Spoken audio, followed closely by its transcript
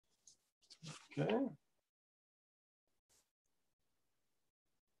Okay.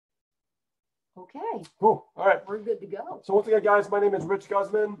 Okay. Cool. All right. We're good to go. So once again, guys, my name is Rich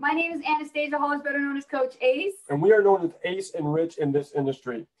Guzman. My name is Anastasia Hollis, better known as Coach Ace. And we are known as Ace and Rich in this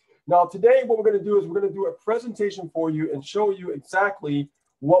industry. Now, today, what we're going to do is we're going to do a presentation for you and show you exactly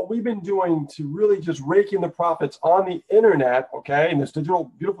what we've been doing to really just rake in the profits on the internet, okay, in this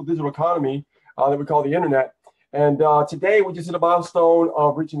beautiful digital economy that we call the internet. And today, we just hit a milestone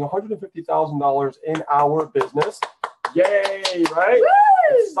of reaching $150,000 in our business. Yay, right? Woo!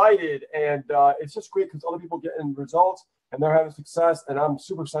 Excited. And it's just great because other people are getting results and they're having success. And I'm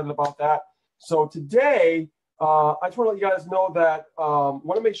super excited about that. So today, I just want to let you guys know that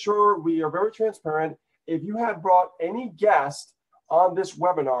want to make sure we are very transparent. If you have brought any guest on this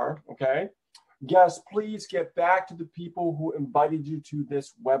webinar, okay, guests, please get back to the people who invited you to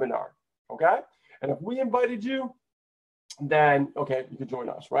this webinar, okay? And if we invited you, then, okay, you can join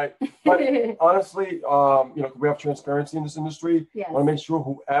us, right? But honestly, you know, we have transparency in this industry. Yes. I want to make sure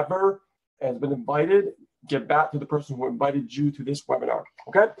whoever has been invited, get back to the person who invited you to this webinar,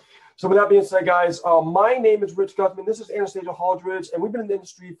 okay? So with that being said, guys, my name is Rich Guzman. This is Anastasia Holdridge, and we've been in the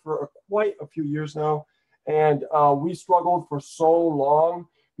industry for quite a few years now. And we struggled for so long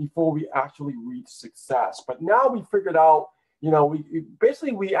before we actually reached success. But now we figured out, you know,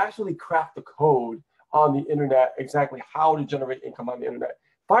 we actually cracked the code on the internet, exactly how to generate income on the internet.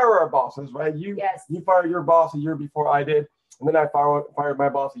 Fire our bosses, right? You fired your boss a year before I did, and then I fired my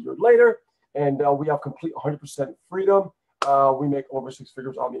boss a year later, and we have complete 100% freedom. We make over 6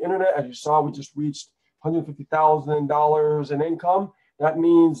 figures on the internet. As you saw, we just reached $150,000 in income. That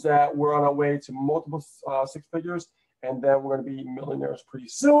means that we're on our way to multiple 6 figures, and then we're going to be millionaires pretty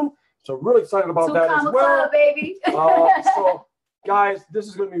soon. So really excited about that as well. Club, baby. So guys, this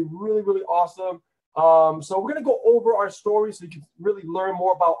is going to be really, really awesome. So we're going to go over our story so you can really learn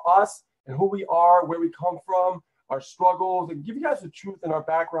more about us and who we are, where we come from, our struggles, and give you guys the truth and our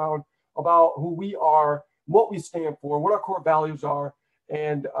background about who we are, what we stand for, what our core values are,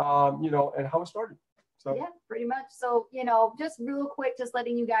 and you know, and how it started. So yeah, pretty much. So, you know, just real quick, just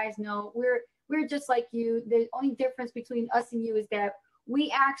letting you guys know, we're just like you. The only difference between us and you is that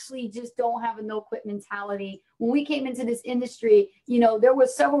we actually just don't have a no quit mentality. When we came into this industry, you know, there were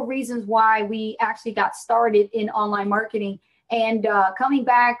several reasons why we actually got started in online marketing. And coming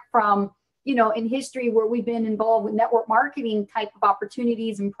back from, you know, in history where we've been involved with network marketing type of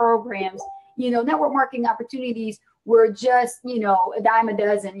opportunities and programs, you know, network marketing opportunities were just, you know, a dime a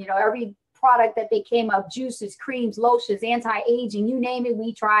dozen. You know, every product that they came up, juices, creams, lotions, anti-aging, you name it,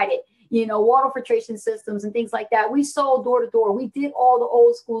 we tried it. You know, water filtration systems and things like that. We sold door to door. We did all the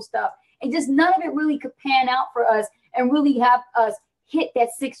old school stuff, and just none of it really could pan out for us and really have us hit that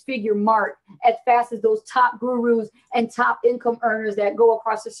 6-figure mark as fast as those top gurus and top income earners that go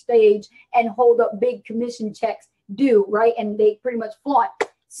across the stage and hold up big commission checks do, right? And they pretty much flaunt.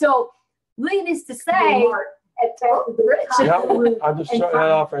 So, needless to say, as fast as the top gurus. I'm just shutting that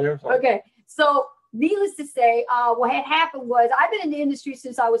off right here. So. Okay, so. Needless to say, what had happened was I've been in the industry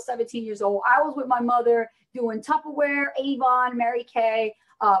since I was 17 years old. I was with my mother doing Tupperware, Avon, Mary Kay.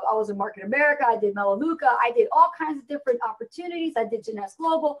 I was in Market America. I did Melaleuca. I did all kinds of different opportunities. I did Jeunesse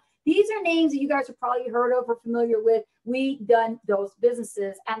Global. These are names that you guys have probably heard of or familiar with. We done those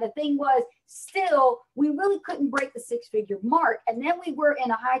businesses. And the thing was, still, we really couldn't break the 6-figure mark. And then we were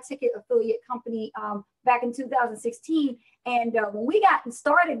in a high ticket affiliate company back in 2016. And when we got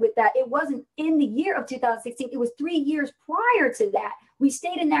started with that, it wasn't in the year of 2016. It was 3 years prior to that. We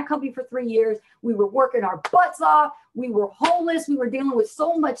stayed in that company for 3 years. We were working our butts off. We were homeless. We were dealing with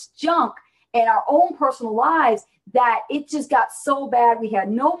so much junk in our own personal lives that it just got so bad. We had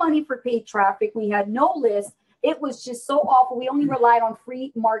no money for paid traffic. We had no list. It was just so awful. We only relied on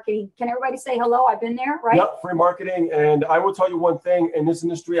free marketing. Can everybody say hello? I've been there, right? Yep, free marketing. And I will tell you one thing. In this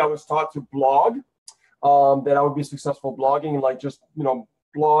industry, I was taught to blog, that I would be successful blogging and like just, you know,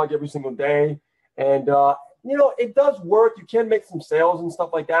 blog every single day. And, you know, it does work. You can make some sales and stuff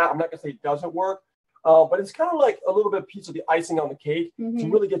like that. I'm not going to say it doesn't work. But it's kind of like a little bit piece of the icing on the cake to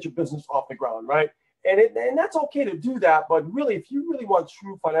really get your business off the ground, right? And that's okay to do that. But really, if you really want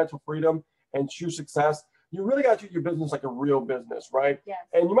true financial freedom and true success, you really got to treat your business like a real business, right? Yes.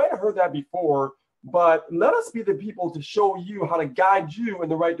 And you might have heard that before, but let us be the people to show you how to guide you in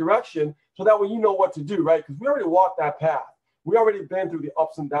the right direction so that way you know what to do, right? Because we already walked that path. We already been through the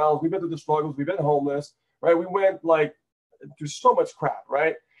ups and downs. We've been through the struggles. We've been homeless, right? We went like through so much crap,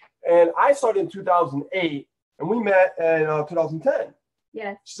 right? And I started in 2008 and we met in 2010.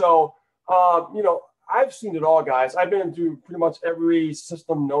 Yeah. So, you know, I've seen it all, guys. I've been through pretty much every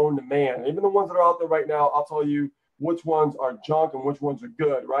system known to man. Even the ones that are out there right now, I'll tell you which ones are junk and which ones are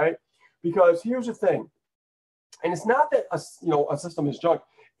good, right? Because here's the thing, and it's not that a system is junk.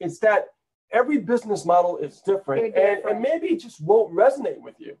 It's that every business model is different, and maybe it just won't resonate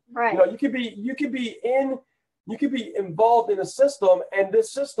with you. Right. You could be involved in a system, and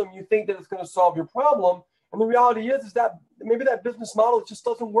this system you think that it's going to solve your problem, and the reality is that maybe that business model just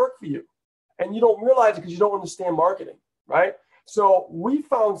doesn't work for you, and you don't realize it because you don't understand marketing, right? So we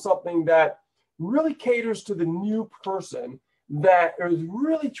found something that really caters to the new person that is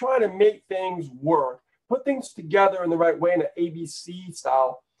really trying to make things work, put things together in the right way in an ABC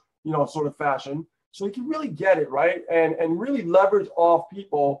style, sort of fashion, so you can really get it right and really leverage off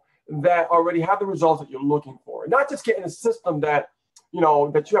people that already have the results that you're looking for. Not just getting a system that,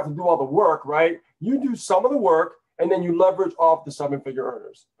 that you have to do all the work, right? You do some of the work and then you leverage off the 7-figure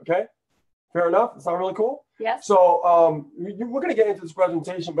earners. Okay. Fair enough. That sound really cool? Yes. So we're going to get into this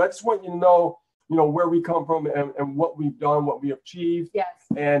presentation, but I just want you to know, where we come from and what we've done, what we achieved. Yes.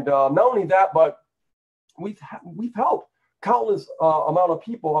 And not only that, but we've helped countless amount of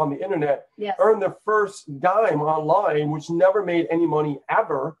people on the internet earn their first dime online, which never made any money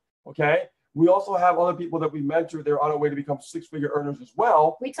ever. Okay. We also have other people that we mentor. They're on our way to become 6-figure earners as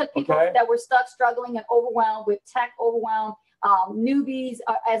well. We took people that were stuck, struggling, and overwhelmed with tech overwhelmed, newbies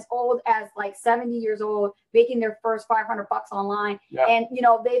as old as like 70 years old, making their first $500 online. Yeah. And,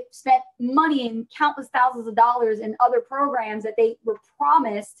 they've spent money in countless thousands of dollars in other programs that they were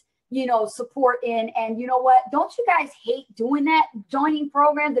promised, support in. And you know what? Don't you guys hate doing that? Joining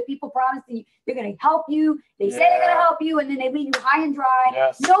programs that people promise that they're going to help you. They say they're going to help you, and then they leave you high and dry.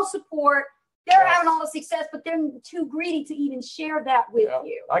 Yes. No support. They're having all the success, but they're too greedy to even share that with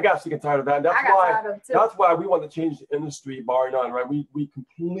you. I got sick and tired of that. That's why we want to change the industry, bar none, right? We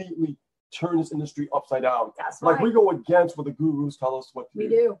completely turn this industry upside down. That's right. Like we go against what the gurus tell us what to do. We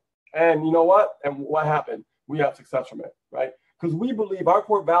do. And you know what? And what happened? We have success from it, right? Because we believe our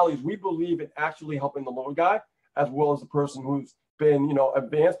core values, we believe in actually helping the little guy as well as the person who's been,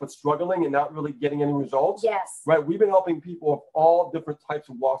 advanced but struggling and not really getting any results. Yes. Right? We've been helping people of all different types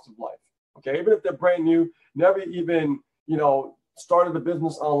of walks of life. Okay, even if they're brand new, never even, started a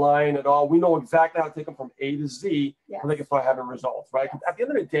business online at all, we know exactly how to take them from A to Z so they can start having results, right? Because at the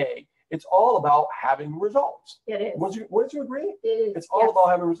end of the day, it's all about having results. It is. Wouldn't you agree? It is. It's all about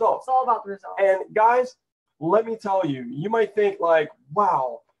having results. It's all about the results. And guys, let me tell you, you might think like,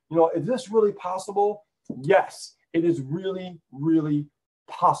 wow, is this really possible? Yes, it is really, really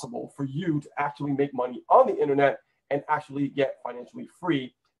possible for you to actually make money on the internet and actually get financially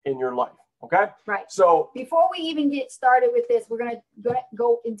free in your life. Okay. Right. So before we even get started with this, we're gonna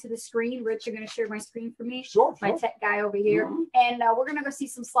go into the screen. Rich, you're gonna share my screen for me. Sure. My tech guy over here, and we're gonna go see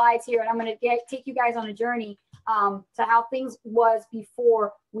some slides here, and I'm gonna take you guys on a journey to how things was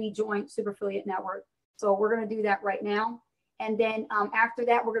before we joined Super Affiliate Network. So we're gonna do that right now, and then after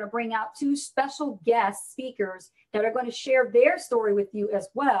that, we're gonna bring out 2 special guest speakers that are gonna share their story with you as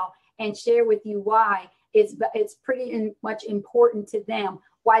well, and share with you why it's pretty much important to them,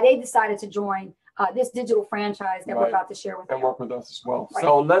 why they decided to join this digital franchise that we're about to share with you. And work with us as well. Right.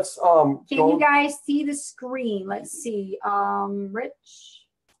 So let's can you guys see the screen? Let's see. Rich.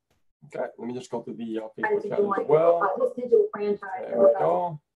 Okay, let me just go to the Facebook chat as well. This digital franchise. There we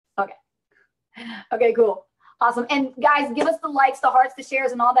go. Okay. Okay, cool. Awesome. And guys, give us the likes, the hearts, the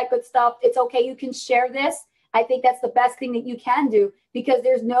shares, and all that good stuff. It's okay. You can share this. I think that's the best thing that you can do, because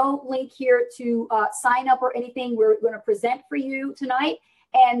there's no link here to sign up or anything. We're going to present for you tonight.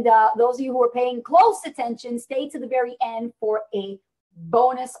 And those of you who are paying close attention, stay to the very end for a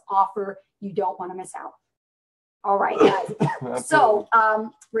bonus offer you don't want to miss out. All right, guys. So,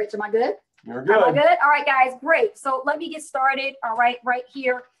 Rich, am I good? You're good. Am I good? All right, guys, great. So let me get started. All right, right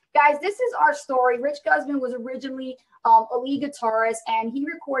here. Guys, this is our story. Rich Guzman was originally a lead guitarist, and he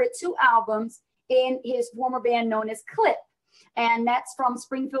recorded 2 albums in his former band known as Clip. And that's from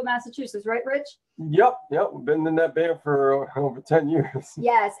Springfield, Massachusetts, right, Rich? Yep. We've been in that band for over 10 years.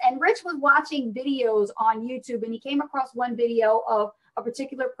 Yes. And Rich was watching videos on YouTube, and he came across one video of a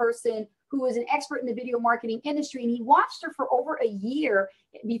particular person who was an expert in the video marketing industry. And he watched her for over a year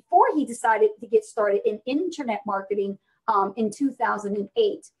before he decided to get started in internet marketing in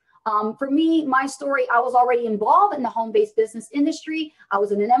 2008. For me, my story, I was already involved in the home-based business industry. I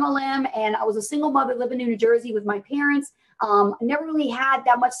was in an MLM, and I was a single mother living in New Jersey with my parents. I never really had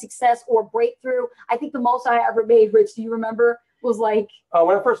that much success or breakthrough. I think the most I ever made, Rich, do you remember, was like...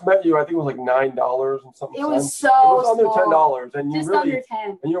 when I first met you, I think it was like $9 and something. It was so It was under small. $10. And Just you really, under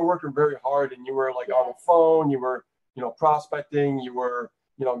 10. And you were working very hard, and you were like on the phone, you were, prospecting, you were,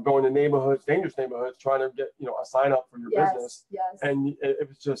 going to neighborhoods, dangerous neighborhoods, trying to get, a sign up for your business. Yes. And it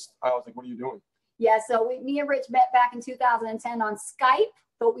was just, I was like, what are you doing? Yeah, so me and Rich met back in 2010 on Skype.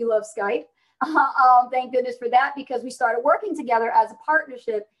 Though we love Skype. Thank goodness for that, because we started working together as a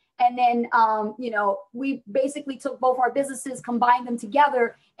partnership. And then, you know, we basically took both our businesses, combined them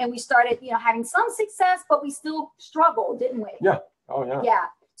together, and we started, you know, having some success, but we still struggled, didn't we? Yeah. Oh, yeah. Yeah.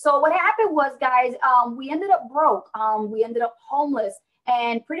 So what happened was, guys, we ended up broke. We ended up homeless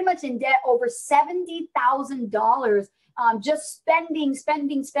and pretty much in debt over $70,000. Just spending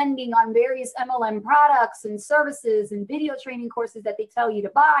on various MLM products and services and video training courses that they tell you to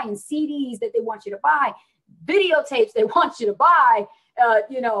buy, and CDs that they want you to buy, videotapes they want you to buy,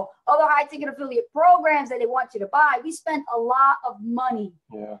 you know, other high ticket affiliate programs that they want you to buy. We spent a lot of money.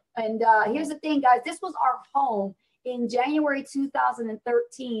 Yeah. And here's the thing, guys, this was our home in January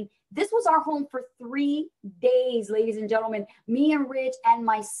 2013. This was our home for 3 days, ladies and gentlemen. Me and Rich and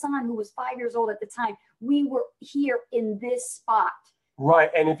my son, who was 5 years old at the time, we were here in this spot.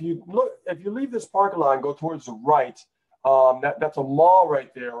 Right. And if you leave this parking lot and go towards the right, that's a mall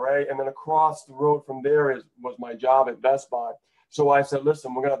right there, right? And then across the road from there was my job at Best Buy. So I said,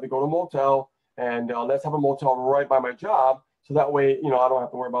 listen, we're gonna have to go to a motel, and let's have a motel right by my job. So that way, you know, I don't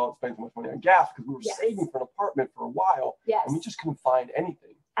have to worry about spending so much money on gas, because we were saving for an apartment for a while. Yes. And we just couldn't find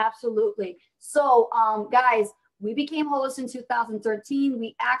anything. Absolutely. So, guys, we became homeless in 2013.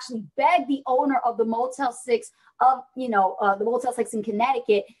 We actually begged the owner of the Motel 6 of, you know, the Motel 6 in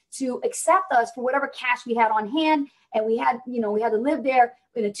Connecticut to accept us for whatever cash we had on hand. And we had, you know, we had to live there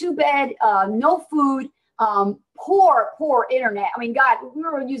in a 2-bed, no food, poor internet. I mean, God, we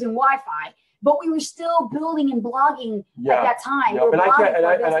were using Wi-Fi, but we were still building and blogging at that time. Yeah.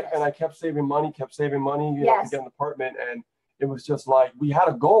 And I kept saving money, you know, to get an apartment. And it was just like, we had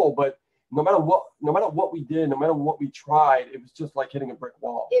a goal, but no matter what we did, no matter what we tried, it was just like hitting a brick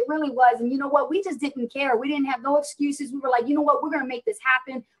wall. It really was. And you know what? We just didn't care. We didn't have no excuses. We were like, you know what? We're going to make this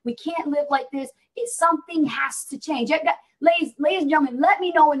happen. We can't live like this. Something has to change. Ladies and gentlemen, let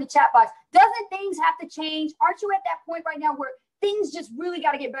me know in the chat box. Doesn't things have to change? Aren't you at that point right now where things just really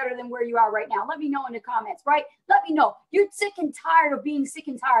got to get better than where you are right now? Let me know in the comments, right? Let me know. You're sick and tired of being sick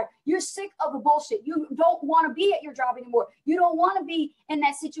and tired. You're sick of the bullshit. You don't want to be at your job anymore. You don't want to be in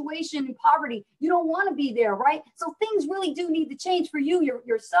that situation in poverty. You don't want to be there, right? So things really do need to change for you,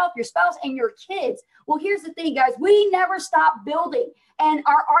 yourself, your spouse, and your kids. Well, here's the thing, guys. We never stopped building. And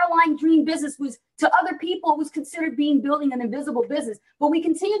our line dream business was, to other people, was considered building an invisible business. But we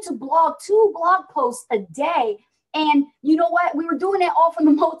continued to blog 2 blog posts a day. And you know what? We were doing that all from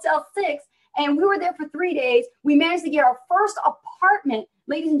the Motel 6, and we were there for 3 days. We managed to get our first apartment,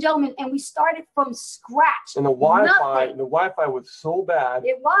 ladies and gentlemen, and we started from scratch. And the Wi-Fi was so bad.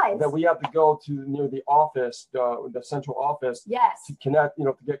 It was. That we had to go to near the office, the central office. Yes. To connect, you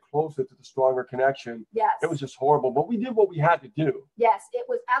know, to get closer to the stronger connection. Yes. It was just horrible, but we did what we had to do. Yes, it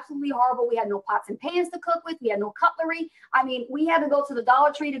was absolutely horrible. We had no pots and pans to cook with. We had no cutlery. I mean, we had to go to the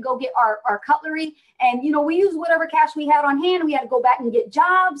Dollar Tree to go get our cutlery. And, you know, we used whatever cash we had on hand. We had to go back and get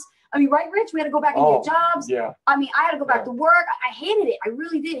jobs. I mean, right, Rich? We had to go back and get jobs. Yeah. I mean, I had to go back to work. I hated it. I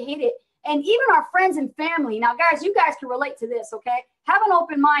really did hate it. And even our friends and family. Now, guys, you guys can relate to this, okay? Have an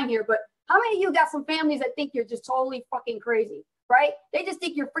open mind here. But how many of you got some families that think you're just totally fucking crazy, right? They just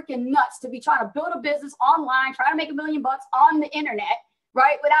think you're freaking nuts to be trying to build a business online, trying to make $1 million on the internet,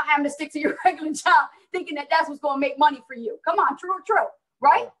 right? Without having to stick to your regular job, thinking that that's what's going to make money for you. Come on, true or true,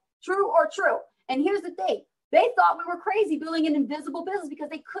 right? True or true. And here's the thing. They thought we were crazy building an invisible business because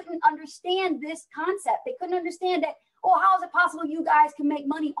they couldn't understand this concept. They couldn't understand that, oh, how is it possible you guys can make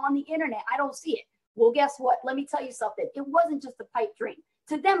money on the internet? I don't see it. Well, guess what? Let me tell you something. It wasn't just a pipe dream.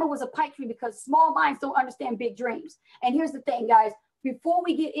 To them, it was a pipe dream because small minds don't understand big dreams. And here's the thing, guys. Before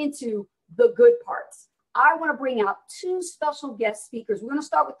we get into the good parts, I want to bring out 2 special guest speakers. We're going to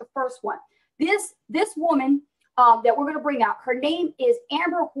start with the first one. This woman that we're going to bring out, her name is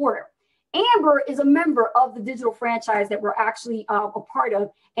Amber Horner. Amber is a member of the digital franchise that we're actually a part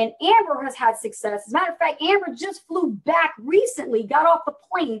of. And Amber has had success. As a matter of fact, Amber just flew back recently, got off the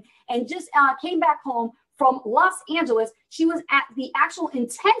plane, and just came back home from Los Angeles. She was at the actual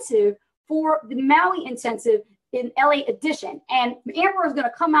intensive for the Maui intensive in LA edition. And Amber is going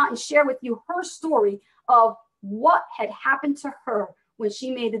to come out and share with you her story of what had happened to her when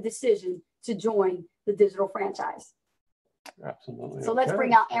she made the decision to join the digital franchise. Absolutely. So let's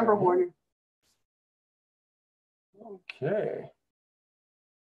bring out Amber Horner. Okay.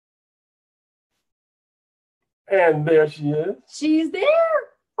 And there she is. She's there.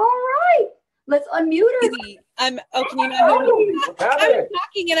 All right. Let's unmute her. Can you not hear me? I was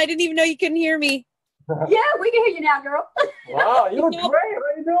talking and I didn't even know you couldn't hear me. Yeah, we can hear you now, girl. Wow, you look great. How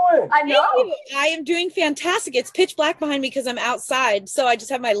are you doing? I know. I am doing fantastic. It's pitch black behind me because I'm outside. So I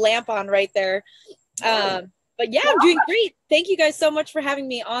just have my lamp on right there. But yeah, I'm doing great. Thank you guys so much for having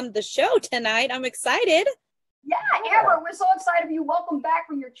me on the show tonight. I'm excited. Yeah, Amber, we're so excited for you. Welcome back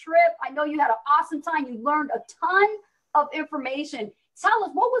from your trip. I know you had an awesome time. You learned a ton of information. Tell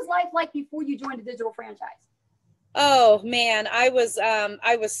us, what was life like before you joined a digital franchise? Oh man, I was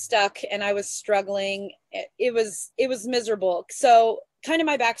stuck and I was struggling. It was miserable. So kind of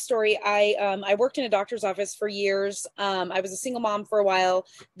my backstory, I worked in a doctor's office for years. I was a single mom for a while.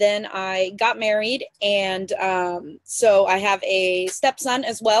 Then I got married, and so I have a stepson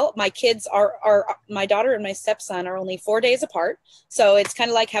as well. My kids are my daughter and my stepson are only 4 days apart. So it's kind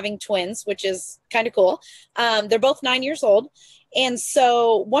of like having twins, which is kind of cool. They're both 9 years old. And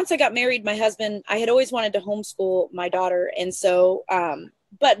so once I got married, my husband, I had always wanted to homeschool my daughter. And so,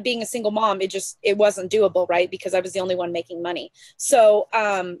 but being a single mom, it wasn't doable, right? Because I was the only one making money. So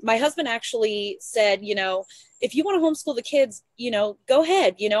my husband actually said, if you want to homeschool the kids, go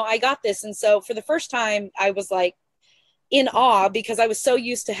ahead, I got this. And so for the first time, I was like in awe because I was so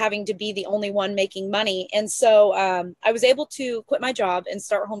used to having to be the only one making money. And so I was able to quit my job and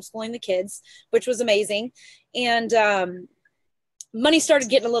start homeschooling the kids, which was amazing. And money started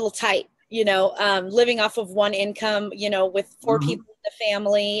getting a little tight, living off of one income, with 4 people in the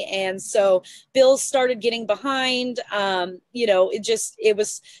family. And so bills started getting behind,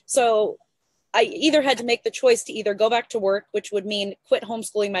 so I either had to make the choice to either go back to work, which would mean quit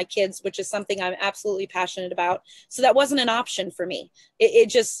homeschooling my kids, which is something I'm absolutely passionate about. So that wasn't an option for me.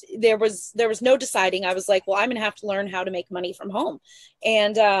 There was no deciding. I was like, well, I'm going to have to learn how to make money from home.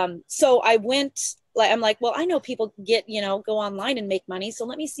 And so I'm like, well, I know people go online and make money. So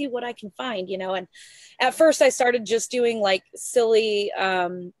let me see what I can find, and at first I started just doing like silly,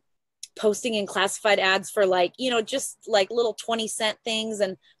 posting in classified ads for just like little 20-cent things.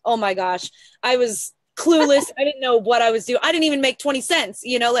 And oh my gosh, I was clueless. I didn't know what I was doing. I didn't even make 20 cents,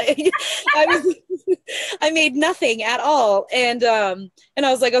 I made nothing at all. And I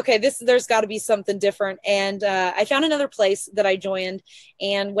was like, okay, there's gotta be something different. And I found another place that I joined.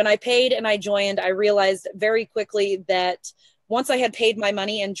 And when I paid and I joined, I realized very quickly that once I had paid my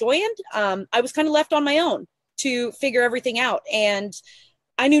money and joined, I was kind of left on my own to figure everything out. And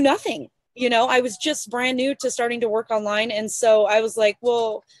I knew nothing, I was just brand new to starting to work online. And so I was like,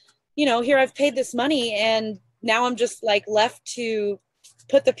 well, here I've paid this money and now I'm just like left to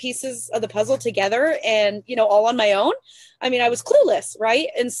put the pieces of the puzzle together and, all on my own. I mean, I was clueless, right?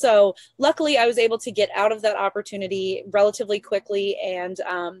 And so luckily I was able to get out of that opportunity relatively quickly. And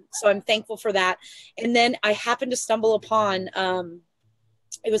so I'm thankful for that. And then I happened to stumble upon,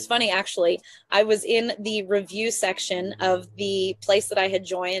 it was funny, actually. I was in the review section of the place that I had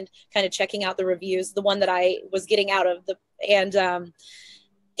joined, kind of checking out the reviews, the one that I was getting out of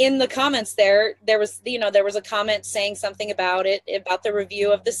in the comments there was a comment saying something about the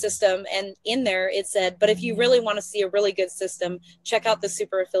review of the system. And in there it said, but if you really want to see a really good system, check out the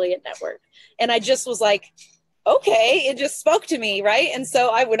Super Affiliate Network. And I just was like, okay, it just spoke to me, right? And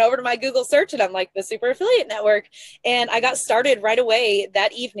so I went over to my Google search and I'm like, the Super Affiliate Network. And I got started right away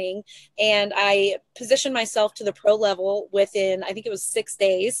that evening. And I positioned myself to the pro level within, I think it was 6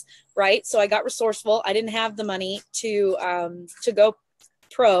 days, right? So I got resourceful. I didn't have the money to go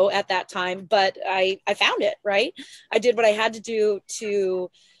pro at that time, but I found it, right? I did what I had to do to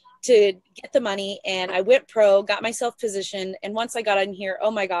get the money, and I went pro, got myself positioned. And once I got in here, oh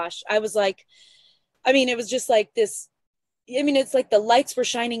my gosh, I was like, it was just like this. It's like the lights were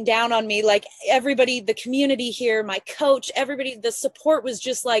shining down on me, like everybody, the community here, my coach, everybody, the support was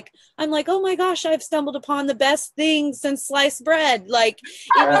just like, I'm like, oh my gosh, I've stumbled upon the best thing since sliced bread. Like,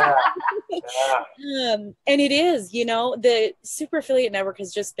 it was, and it is, the Super Affiliate Network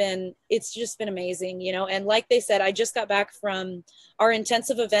it's just been amazing, and like they said, I just got back from our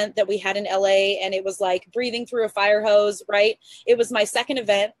intensive event that we had in LA, and it was like breathing through a fire hose, right? It was my second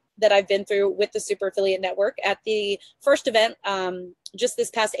event that I've been through with the Super Affiliate Network. At the first event, just this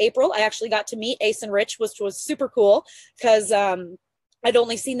past April, I actually got to meet Ace and Rich, which was super cool because I'd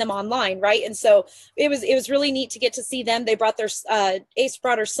only seen them online, right? And so it was really neat to get to see them. They brought their Ace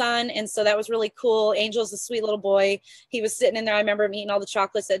brought her son, and so that was really cool. Angel's a sweet little boy. He was sitting in there. I remember him eating all the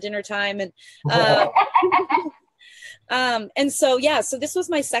chocolates at dinner time, and and so yeah. So this was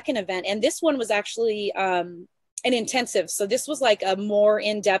my second event, and this one was actually an intensive. So this was like a more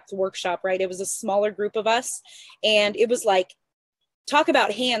in-depth workshop, right? It was a smaller group of us, and it was like, talk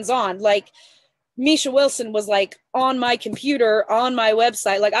about hands-on. Like Misha Wilson was like on my computer, on my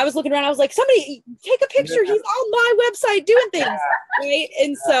website. Like I was looking around, I was like, somebody take a picture. He's on my website doing things. Right.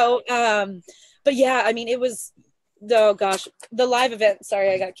 And so, but yeah, it was, oh gosh, the live event.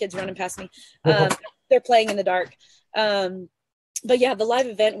 Sorry, I got kids running past me. They're playing in the dark. But yeah, the live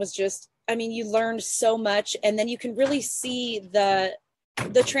event was just, I mean, you learned so much, and then you can really see the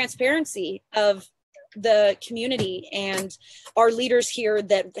transparency of the community and our leaders here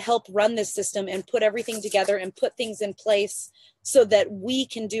that help run this system and put everything together and put things in place so that we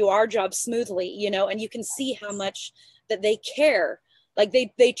can do our job smoothly, you know, and you can see how much that they care. Like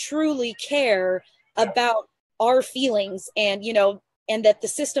they truly care about our feelings, and, you know, and that the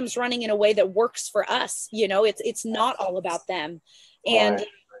system's running in a way that works for us. You know, it's not all about them. And, Right.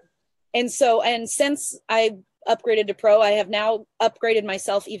 and so, and since I upgraded to pro, I have now upgraded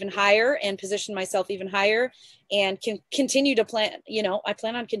myself even higher and positioned myself even higher, and can continue to plan, you know, I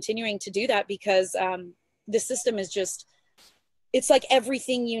plan on continuing to do that because the system is just, it's like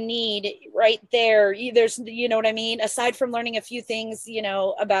everything you need right there. There's, you know what I mean? Aside from learning a few things, you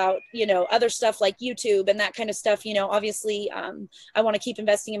know, about, you know, other stuff like YouTube and that kind of stuff, you know, obviously I want to keep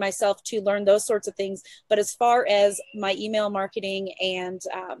investing in myself to learn those sorts of things. But as far as my email marketing and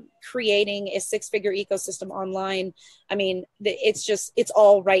creating a 6-figure ecosystem online, I mean, it's just, it's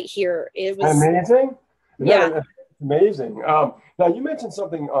all right here. It was Amazing. Yeah. Amazing. Now you mentioned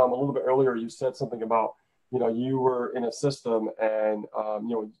something a little bit earlier. You said something about, you know, you were in a system and, you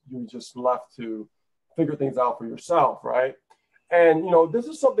know, you just left to figure things out for yourself, right? And, you know, this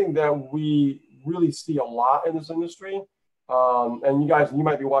is something that we really see a lot in this industry. And you guys, you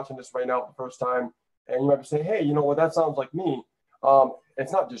might be watching this right now for the first time, and you might be saying, hey, you know what, that sounds like me.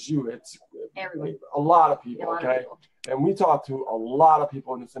 It's not just you, it's Everyone. a lot of people, A lot of okay? people. And we talk to a lot of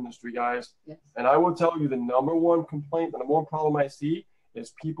people in this industry, guys. Yes. And I will tell you the number one complaint, the number one problem I see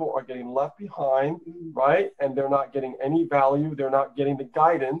is people are getting left behind, right? And they're not getting any value. They're not getting the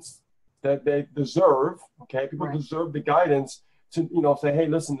guidance that they deserve, okay? People Right. deserve the guidance to, you know, say, hey,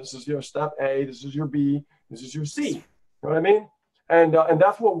 listen, this is your step A, this is your B, this is your C. You know what I mean? And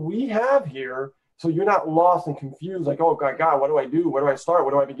that's what we have here. So you're not lost and confused, like, oh, God, what do I do? Where do I start?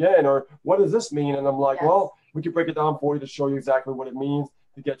 Where do I begin? Or what does this mean? And I'm like, Yes. well, we can break it down for you to show you exactly what it means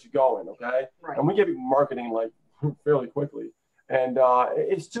to get you going, okay? Right. And we give you marketing like fairly quickly. And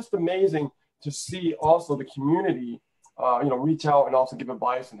it's just amazing to see also the community, you know, reach out and also give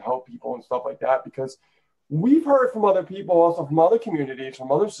advice and help people and stuff like that, because we've heard from other people, also from other communities,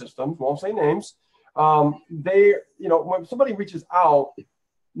 from other systems, won't say names. They, you know, when somebody reaches out,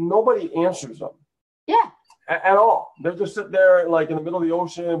 nobody answers them. Yeah. At all. They're just sitting there like in the middle of the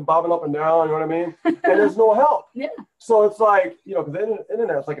ocean, bobbing up and down, you know what I mean? And there's no help. Yeah. So it's like, you know, because the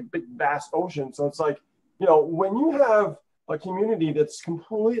internet is like a big, vast ocean. So it's like, you know, when you have a community that's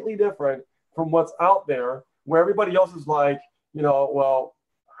completely different from what's out there, where everybody else is like, you know, well,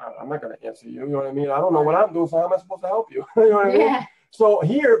 I'm not going to answer you. You know what I mean? I don't know what I'm doing, so how am I supposed to help you? You know what I mean? Yeah. So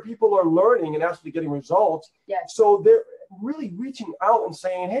here, people are learning and actually getting results. Yes. So they're really reaching out and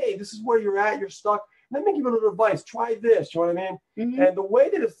saying, hey, this is where you're at. You're stuck. Let me give you a little advice. Try this. You know what I mean? Mm-hmm. And the way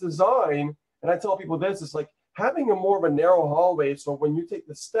that it's designed, and I tell people this, is like having a more of a narrow hallway. So when you take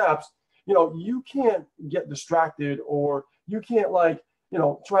the steps, you know, you can't get distracted, or you can't, like, you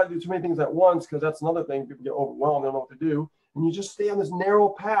know, try to do too many things at once, because that's another thing. People get overwhelmed. They don't know what to do. And you just stay on this narrow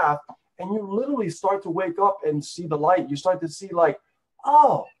path, and you literally start to wake up and see the light. You start to see, like,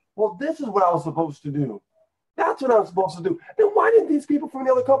 oh, well, this is what I was supposed to do. That's what I'm supposed to do. Then why didn't these people from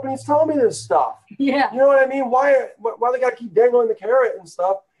the other companies tell me this stuff? Yeah. You know what I mean? Why they got to keep dangling the carrot and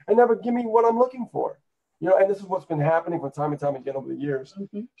stuff and never give me what I'm looking for? You know, and this is what's been happening from time to time again over the years.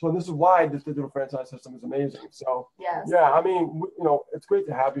 Mm-hmm. So this is why this digital franchise system is amazing. So Yes. yeah, I mean, you know, it's great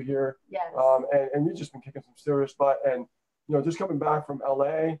to have you here. Yes. And you've just been kicking some serious butt. And, you know, just coming back from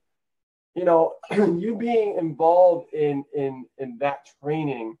LA, you know, you being involved in that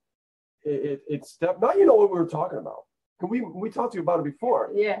training, it's now you know what we were talking about. We talked to you about it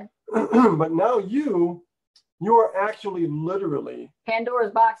before. Yeah. But now you are actually literally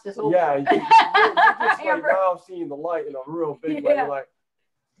Pandora's box just opened. you're just like now seeing the light in a real big way. Yeah. You're like,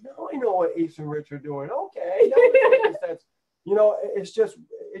 now I know what Ace and Rich are doing. Okay, that makes sense. You know, it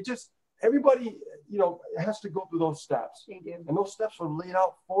just everybody, you know, has to go through those steps. They do. And those steps are laid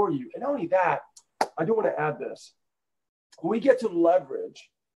out for you. And not only that, I do want to add this. We get to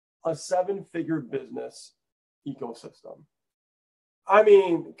leverage a 7-figure business ecosystem. I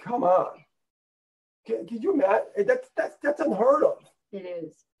mean, come on. Could you imagine? That's unheard of. It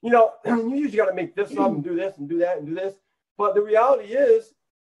is. You know, you usually got to make this up and do this and do that and do this. But the reality is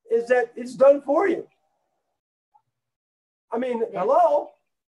that it's done for you. I mean, hello,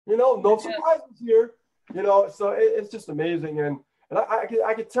 you know, no surprises here. You know, so it's just amazing. And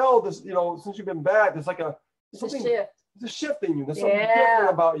I could tell this, you know, since you've been back, there's like It's a shift. There's a shift in you. There's something different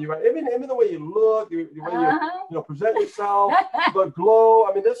about you, right? Even the way you look, the way you know, present yourself, the glow.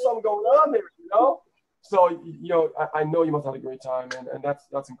 I mean, there's something going on there, you know? So, you know, I know you must have had a great time, and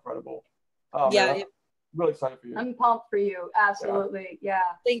that's incredible. Yeah. Man, I'm really excited for you. I'm pumped for you. Absolutely. Yeah.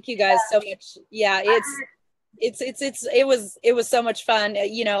 Thank you guys so much. Yeah, it was so much fun.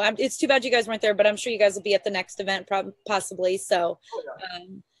 You know, it's too bad you guys weren't there, but I'm sure you guys will be at the next event possibly. So,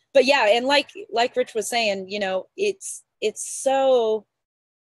 but yeah, and like Rich was saying, you know, it's so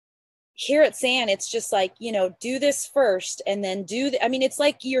here at SAN, it's just like, you know, do this first and then I mean, it's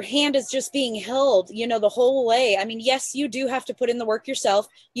like your hand is just being held, you know, the whole way. I mean, yes, you do have to put in the work yourself.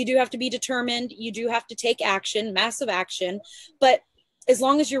 You do have to be determined. You do have to take action, massive action. But as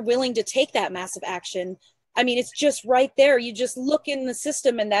long as you're willing to take that massive action, I mean, it's just right there. You just look in the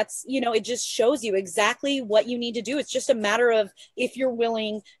system and that's, you know, it just shows you exactly what you need to do. It's just a matter of if you're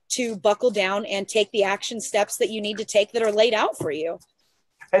willing to buckle down and take the action steps that you need to take that are laid out for you.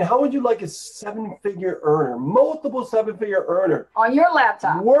 And how would you like a 7-figure earner, multiple 7-figure earner, on your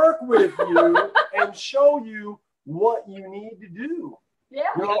laptop, work with you and show you what you need to do? Yeah.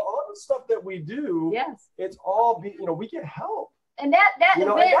 You know, all the stuff that we do, yes, it's all, you know, we get help. And that You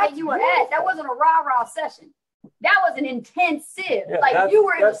know, event and that you were at, that wasn't a rah-rah session. That was an intensive. Yeah, like you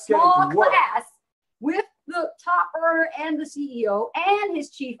were in a that's getting small to work. class with the top earner and the CEO and his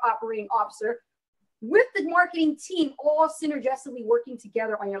chief operating officer, with the marketing team all synergistically working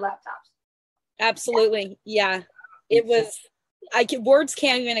together on your laptops. Absolutely. Yeah. It was, words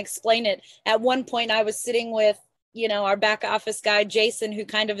can't even explain it. At one point I was sitting with, you know, our back office guy, Jason, who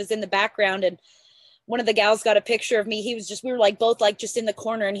kind of is in the background, and one of the gals got a picture of me. He was just, we were like both like just in the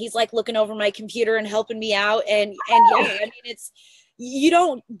corner, and he's like looking over my computer and helping me out. And yeah, I mean, it's, you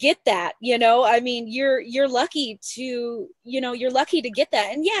don't get that, you know, I mean, you're lucky to, you know, you're lucky to get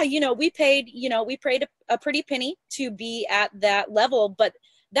that. And yeah, you know, we paid a pretty penny to be at that level, but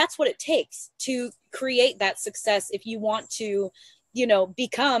that's what it takes to create that success. If you want to, you know,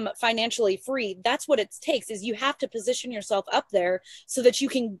 become financially free, that's what it takes, is you have to position yourself up there so that you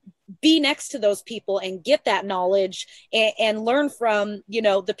can be next to those people and get that knowledge and learn from, you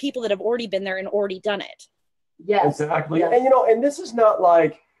know, the people that have already been there and already done it. Yes. Exactly. Yes. And, you know, and this is not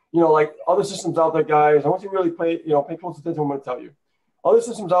like, you know, like other systems out there, guys. I want you to really pay close attention to what I'm going to tell you. Other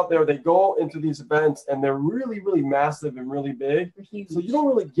systems out there, they go into these events and they're really, really massive and really big. So you don't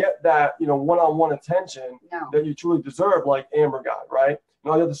really get that, you know, one-on-one attention that you truly deserve, like Amber got, right?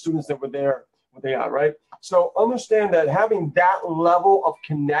 And all the other students that were there, what they got, right? So understand that having that level of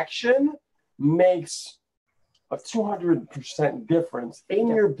connection makes a 200% difference in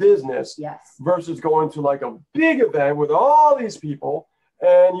your business versus going to like a big event with all these people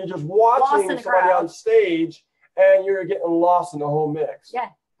and you're just watching somebody on stage and you're getting lost in the whole mix. Yeah.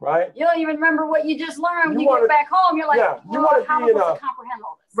 Right? You don't even remember what you just learned. When you get back home, you're like, you want how am I supposed to comprehend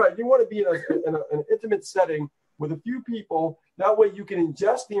all this? Right. You want to be in an intimate setting with a few people. That way you can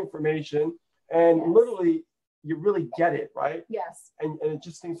ingest the information and literally you really get it, right? Yes. And it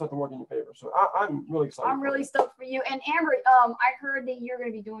just seems like to work in your favor. So I'm really excited. I'm really stoked for you. And Amber, I heard that you're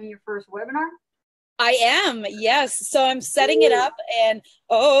going to be doing your first webinar. I am, yes. So I'm setting it up, and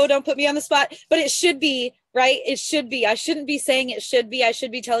don't put me on the spot, but it should be, right? It should be. I shouldn't be saying it should be. I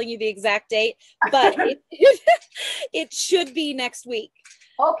should be telling you the exact date, but it should be next week.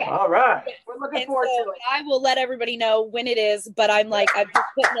 Okay. All right. We're looking forward to it. I will let everybody know when it is, but I'm just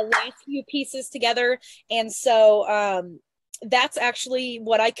putting the last few pieces together. And so that's actually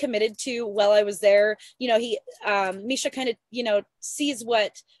what I committed to while I was there. You know, Misha kind of, you know, sees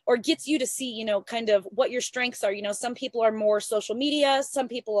or gets you to see, you know, kind of what your strengths are. You know, some people are more social media. Some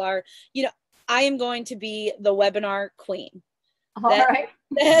people are, you know, I am going to be the webinar queen. All right.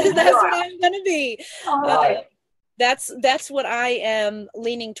 That's what I'm going to be. All right. That's what I am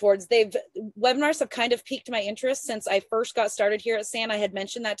leaning towards. Webinars have kind of piqued my interest since I first got started here at SAN. I had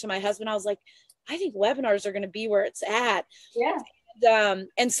mentioned that to my husband. I was like, I think webinars are going to be where it's at. Yeah.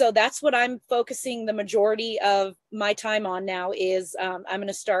 And so that's what I'm focusing the majority of my time on now is I'm going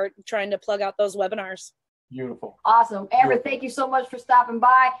to start trying to plug out those webinars. Beautiful. Awesome. Amber, thank you so much for stopping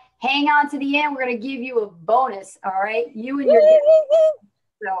by. Hang on to the end. We're going to give you a bonus. All right. You and your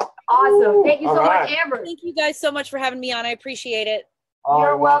So awesome. Thank you so much, Amber. Thank you guys so much for having me on. I appreciate it.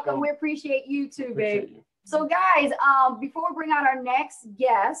 You're welcome. We appreciate you too, babe. So guys, before we bring out our next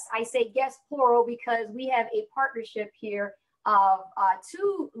guest, I say guest plural because we have a partnership here of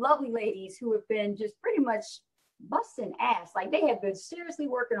two lovely ladies who have been just pretty much busting ass. Like they have been seriously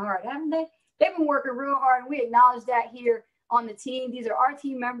working hard, haven't they? They've been working real hard, and we acknowledge that here on the team. These are our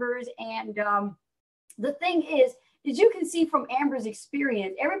team members. And the thing is you can see from Amber's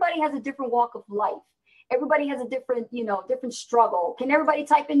experience, everybody has a different walk of life. Everybody has a different, different struggle. Can everybody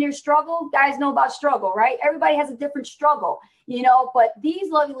type in their struggle? Guys know about struggle, right? Everybody has a different struggle, but these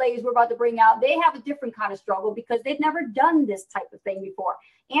lovely ladies we're about to bring out, they have a different kind of struggle because they've never done this type of thing before.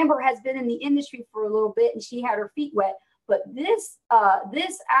 Amber has been in the industry for a little bit and she had her feet wet. But this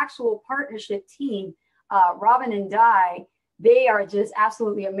actual partnership team, Robin and Di, they are just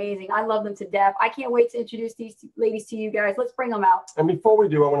absolutely amazing. I love them to death. I can't wait to introduce these ladies to you guys. Let's bring them out. And before we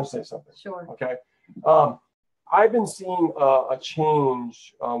do, I want to say something. Sure. Okay. I've been seeing a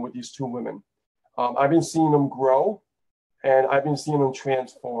change with these two women. I've been seeing them grow, and I've been seeing them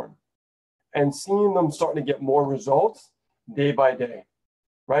transform, and seeing them starting to get more results day by day,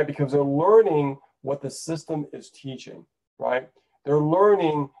 right? Because they're learning what the system is teaching, right? They're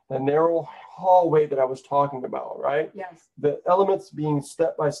learning the narrow hallway that I was talking about, right? Yes. The elements being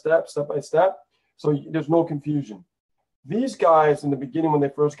step by step, so there's no confusion. These guys in the beginning, when they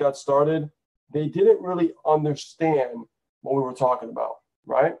first got started, they didn't really understand what we were talking about,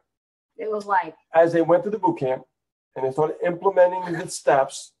 right? It was like, as they went through the boot camp and they started implementing the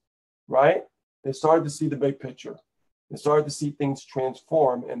steps, right? They started to see the big picture. They started to see things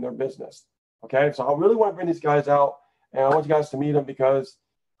transform in their business. Okay, so I really want to bring these guys out, and I want you guys to meet them because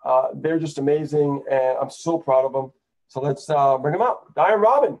they're just amazing, and I'm so proud of them. So let's bring them out. Di and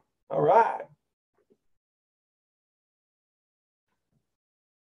Robin. All right.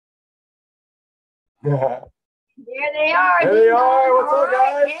 there they are. There they are. What's up,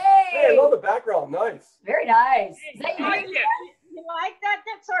 guys? Hey. I love the background. Nice. Very nice. Hey, Is that you you? like it? You like that?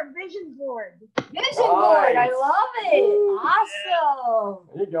 That's our vision board. Vision board. I Nice. love it. Awesome.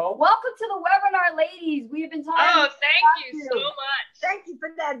 There you go. Welcome to the webinar, ladies. We've been talking. Oh, thank you you. so much. Thank you for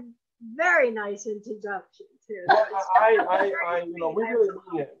that very nice introduction too. Well, we really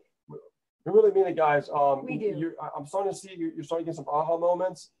mean it. We really mean it, guys. We do. I'm starting to see you're starting to get some aha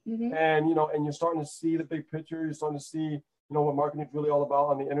moments, Mhm. and and you're starting to see the big picture. You're starting to see what marketing is really all about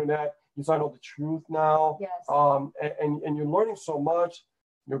on the internet. You're starting to know the truth now. Yes. And you're learning so much.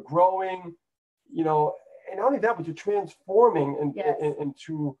 You're growing, and not only that, but you're transforming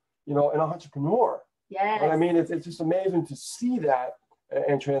into an entrepreneur. Yes. And I mean, it's just amazing to see that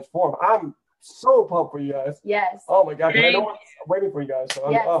and transform. I'm so pumped for you guys. Yes. Oh my God, I know I'm waiting for you guys. So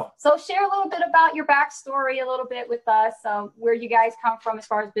Yes. So share a little bit about your backstory a little bit with us, where you guys come from as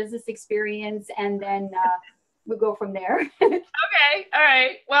far as business experience, and then we'll go from there. Okay. All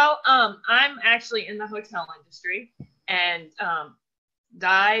right. Well, I'm actually in the hotel industry, and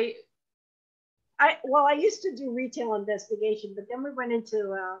I used to do retail investigation, but then we went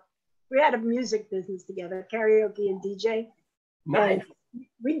into we had a music business together, karaoke and DJ. Nice. And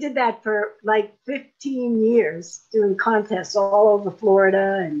we did that for like 15 years, doing contests all over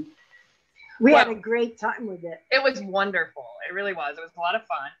Florida, and we had a great time with it. It was wonderful. It really was. It was a lot of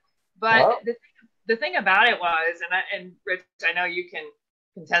fun. But the thing about it was, and Rich, I know you can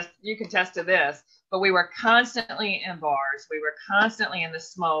contest to this, but we were constantly in bars. We were constantly in the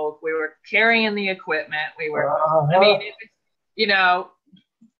smoke. We were carrying the equipment. We were, I mean,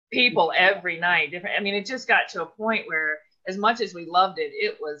 people every night. Different. I mean, it just got to a point where, as much as we loved it,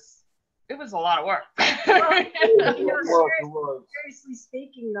 it was a lot of work. Seriously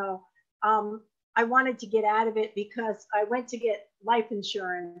speaking, though, I wanted to get out of it because I went to get life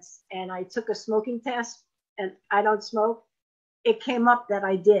insurance and I took a smoking test, and I don't smoke. It came up that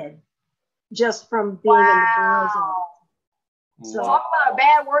I did, just from being in the bar zone. So talk about a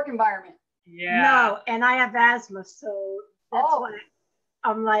bad work environment. Yeah. No, and I have asthma, so that's why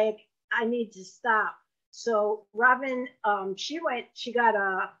I'm like, I need to stop. So Robin, she got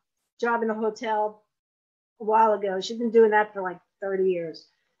a job in a hotel a while ago. She's been doing that for like 30 years.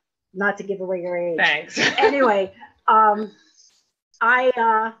 Not to give away your age. Thanks. Anyway, I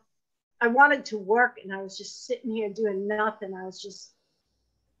wanted to work, and I was just sitting here doing nothing. I was just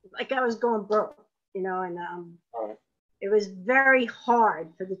like, I was going broke, and it was very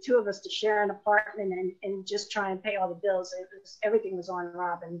hard for the two of us to share an apartment and just try and pay all the bills. Everything was on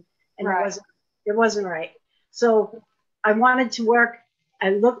Robin, and it wasn't right. So I wanted to work. I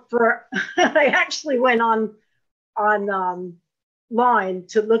looked for, I actually went on line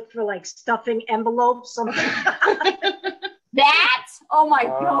to look for like stuffing envelopes, something. That? Oh my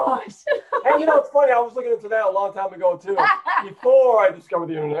gosh. And it's funny, I was looking into that a long time ago too, before I discovered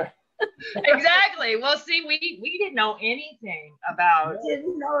the internet. Exactly. Well, see, we didn't know anything about.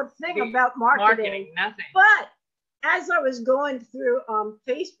 Didn't know a thing about marketing. Nothing. But as I was going through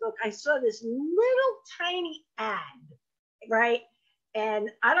Facebook, I saw this little tiny ad, right?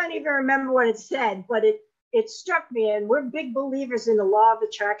 And I don't even remember what it said, but it struck me. And we're big believers in the law of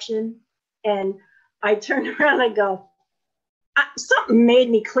attraction. And I turned around and I go, something made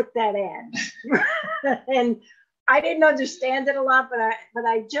me click that ad. And I didn't understand it a lot, but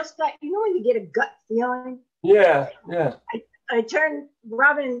I just got, when you get a gut feeling? Yeah.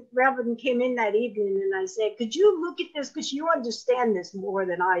 Robin came in that evening and I said, could you look at this? Because you understand this more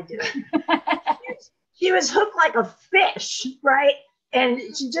than I do. She was hooked like a fish, right? And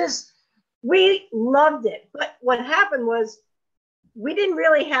we loved it. But what happened was we didn't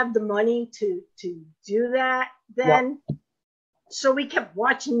really have the money to do that then. Yeah. So we kept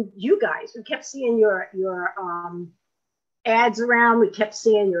watching you guys. We kept seeing your ads around. We kept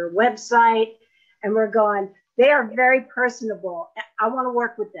seeing your website. And we're going, they are very personable. I want to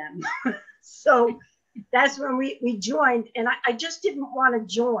work with them. So that's when we joined. And I just didn't want to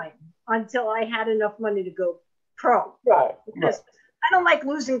join until I had enough money to go pro. Right. Because I don't like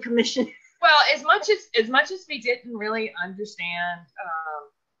losing commission. Well, as much as we didn't really understand,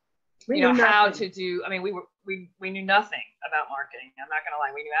 how to do. I mean, we knew nothing about marketing. I'm not going to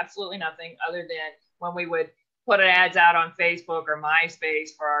lie. We knew absolutely nothing other than when we would put ads out on Facebook or MySpace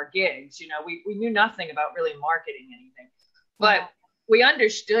for our gigs. We knew nothing about really marketing anything, but we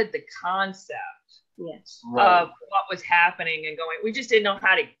understood the concept of what was happening and going. We just didn't know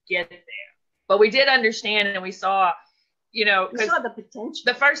how to get there, but we did understand, and we saw. We saw the potential.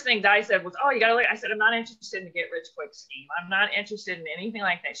 The first thing Di said was, "Oh, you gotta look." I said, "I'm not interested in the get rich quick scheme. I'm not interested in anything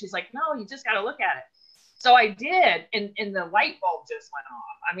like that." She's like, "No, you just gotta look at it." So I did, and the light bulb just went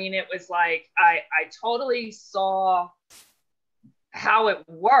off. I mean, it was like I totally saw how it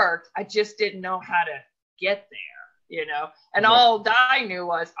worked. I just didn't know how to get there, And all Di knew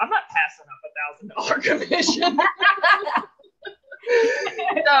was, I'm not passing up $1,000 commission.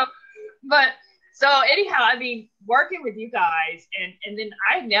 So anyhow, I mean, working with you guys, and then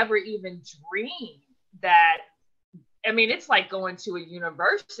I never even dreamed that, I mean, it's like going to a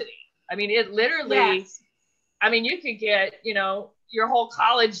university. I mean, it literally, I mean, you could get, your whole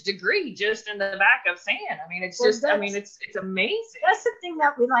college degree just in the back of sand. I mean, it's it's amazing. That's the thing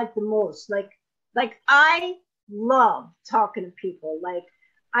that we like the most. Like I love talking to people. Like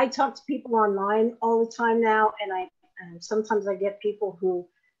I talk to people online all the time now. And sometimes I get people who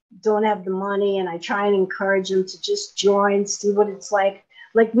don't have the money, and I try and encourage them to just join, see what it's like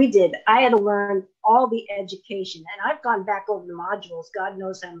we did. I had to learn all the education, and I've gone back over the modules God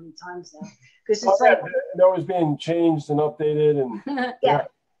knows how many times now, because it's they're always being changed and updated, and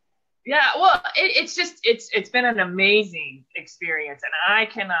well, it's been an amazing experience, and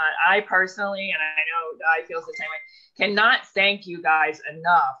I personally, and I know Di feels the same way, cannot thank you guys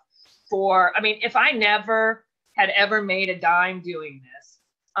enough for, I mean, if I never had ever made a dime doing this,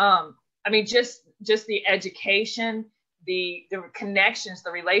 I mean, just the education, the connections,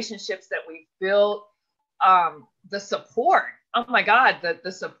 the relationships that we've built, the support. Oh my God,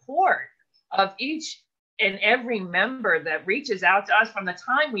 the support of each and every member that reaches out to us from the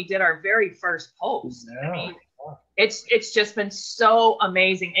time we did our very first post. Yeah. I mean, it's just been so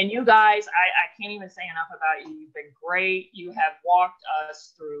amazing. And you guys, I can't even say enough about you. You've been great. You have walked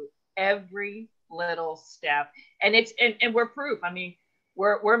us through every little step, and and we're proof. I mean,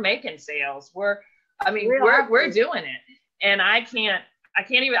 we're making sales. We're doing it. And I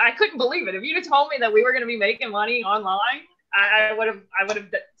couldn't believe it. If you'd have told me that we were going to be making money online, I would have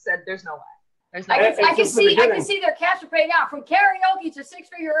said, there's no way. There's no way. I can see their cash are paid out from karaoke to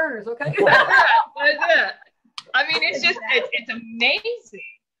six-figure earners. Okay. That's it. I mean, it's amazing.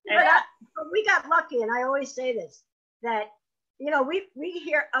 But we got lucky. And I always say this, that, we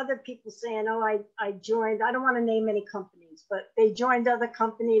hear other people saying, oh, I joined, I don't want to name any companies, but they joined other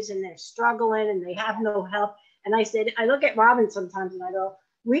companies and they're struggling and they have no help. And I said, I look at Robin sometimes and I go,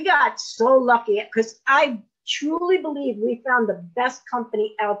 we got so lucky, because I truly believe we found the best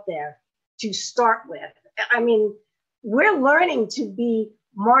company out there to start with. I mean, we're learning to be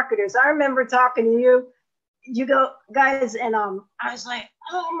marketers. I remember talking to you go, guys, and I was like,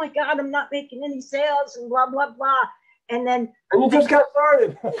 oh my God, I'm not making any sales and blah, blah, blah. And you just got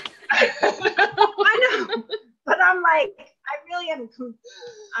started. I know, but I'm like, I really am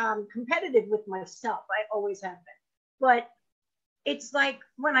competitive with myself. I always have been. But it's like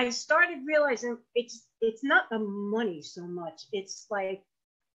when I started realizing it's not the money so much. It's like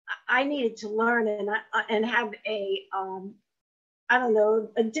I needed to learn and have a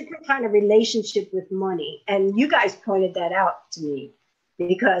different kind of relationship with money. And you guys pointed that out to me,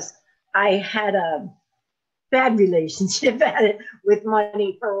 because I had a bad relationship with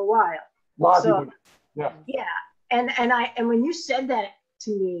money for a while. Yeah. And when you said that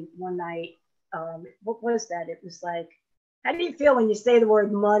to me one night, what was that? It was like, how do you feel when you say the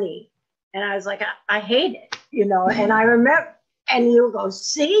word money? And I was like, I hate it, and I remember, and you go,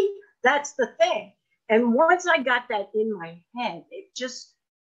 see, that's the thing. And once I got that in my head, it just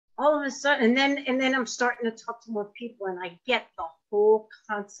all of a sudden, and then I'm starting to talk to more people, and I get the whole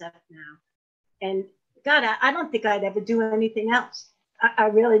concept now. And God, I don't think I'd ever do anything else. I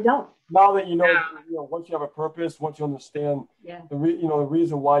really don't. Now that you know, once you have a purpose, once you understand the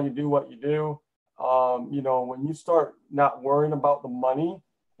reason why you do what you do, when you start not worrying about the money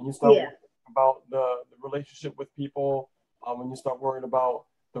and you start worrying about the relationship with people, when you start worrying about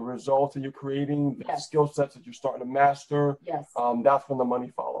the results that you're creating, the skill sets that you're starting to master, that's when the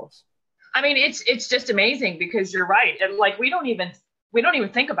money follows. I mean, it's just amazing because you're right. And like, we don't even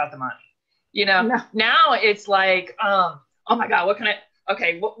think about the money, Now it's like, oh my God, what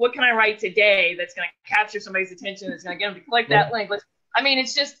can I write today that's going to capture somebody's attention, that's going to get them to click that link? I mean,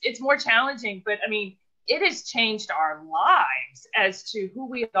 it's more challenging, but I mean, it has changed our lives as to who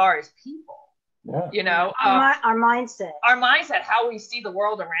we are as people. Our mindset, how we see the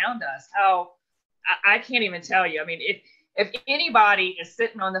world around us, how I can't even tell you. I mean, if anybody is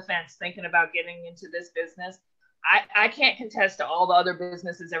sitting on the fence thinking about getting into this business, I can't contest to all the other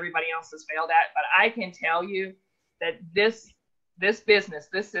businesses everybody else has failed at, but I can tell you that this business,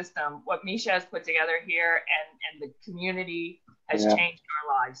 this system, what Misha has put together here and the community has changed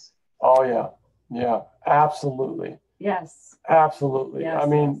our lives. Oh yeah. Yeah, absolutely. Yes. Absolutely. Yes, I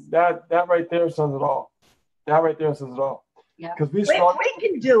mean, that right there says it all. That right there says it all. Yeah. Because we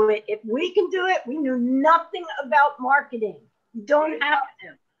can do it. If we can do it, we knew nothing about marketing. You don't have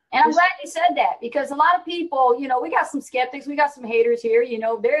to. And I'm glad you said that, because a lot of people, we got some skeptics, we got some haters here,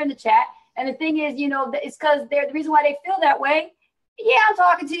 they're in the chat. And the thing is, it's because the reason why they feel that way. Yeah, I'm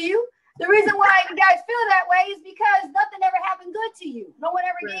talking to you. The reason why you guys feel that way is because nothing ever happened good to you. No one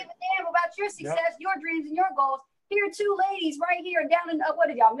ever gave a damn about your success, your dreams, and your goals. Here are two ladies right here down in, what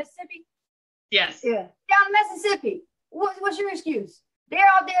are y'all, Mississippi? Yes. Yeah. Down in Mississippi. What's your excuse? They're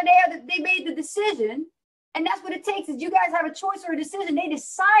out there, they made the decision, and that's what it takes is you guys have a choice or a decision. They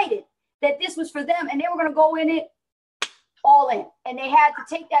decided that this was for them, and they were going to go in it all in. And they had to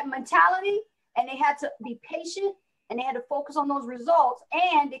take that mentality, and they had to be patient, and they had to focus on those results,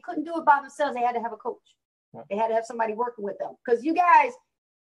 and they couldn't do it by themselves. They had to have a coach. They had to have somebody working with them. Because you guys,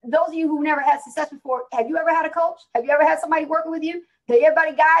 those of you who never had success before, have you ever had a coach? Have you ever had somebody working with you? Did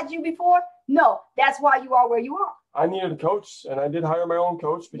everybody guide you before? No, that's why you are where you are. I needed a coach, and I did hire my own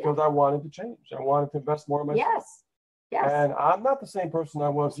coach because I wanted to change. I wanted to invest more in myself. Yes. And I'm not the same person I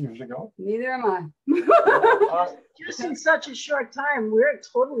was years ago. Neither am I. Just in such a short time, we're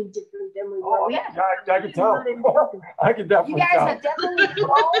totally different than we were. I could tell. I could definitely tell. You guys have definitely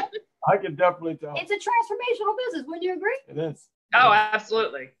grown. I could definitely tell. It's a transformational business. Wouldn't you agree? It is. Oh,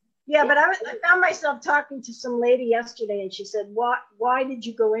 absolutely. Yeah, but I found myself talking to some lady yesterday, and she said, why did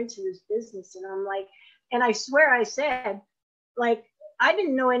you go into this business? And I'm like, and I swear I said, like, I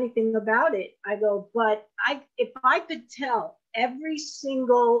didn't know anything about it. I go, but if I could tell every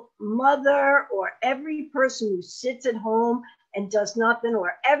single mother or every person who sits at home and does nothing,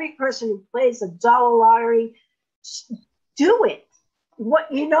 or every person who plays a dollar lottery, do it.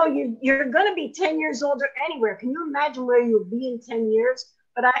 You're going to be 10 years older anywhere. Can you imagine where you'll be in 10 years?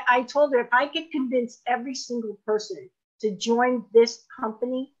 But I told her, if I could convince every single person to join this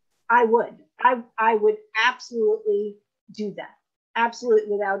company, I would. I would absolutely do that. Absolutely,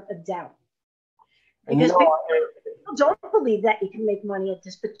 without a doubt. Because people don't believe that you can make money at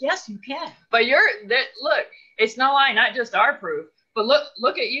this, but yes, you can. But look, it's no lie, not just our proof, but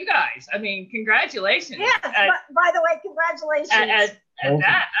look at you guys. I mean, congratulations. Yes, by the way, congratulations. At that,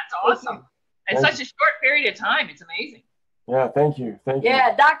 that's awesome. In such a short period of time, it's amazing. Yeah, thank you.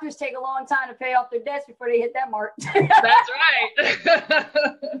 Yeah, doctors take a long time to pay off their debts before they hit that mark. That's right.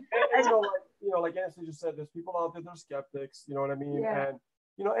 Like Anthony just said, there's people out there that are skeptics, you know what I mean? Yeah.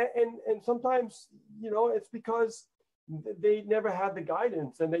 And sometimes, it's because they never had the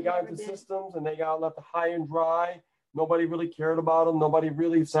guidance, and they got into systems, and they got left high and dry. Nobody really cared about them. Nobody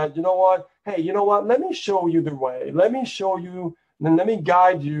really said, you know what? Hey, you know what? Let me show you the way. Let me show you, and let me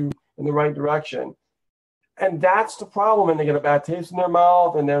guide you in the right direction. And that's the problem. And they get a bad taste in their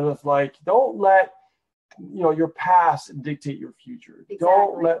mouth, and they're just like, don't let your past dictate your future. Exactly.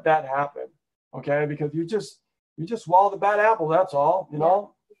 Don't let that happen. Okay, because you just swallow the bad apple. That's all.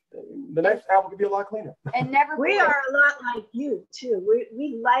 The next apple could be a lot cleaner. And never. We are a lot like you too.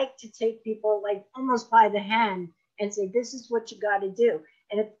 We like to take people like almost by the hand and say, this is what you got to do.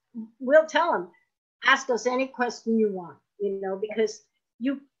 And we'll tell them, ask us any question you want. Because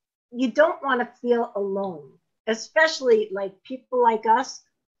you don't want to feel alone, especially like people like us.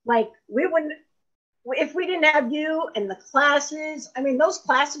 Like we wouldn't, if we didn't have you and the classes. I mean, those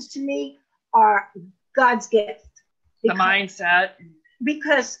classes to me are God's gift. The mindset.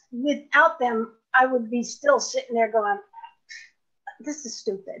 Because without them, I would be still sitting there going, this is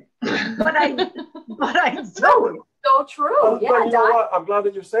stupid. But I don't. so true. But you know what? I'm glad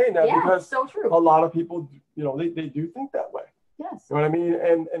that you're saying that because so true. A lot of people, you know, they do think that way. Yes. You know what I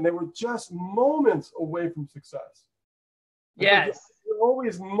mean? And they were just moments away from success. Yes. You're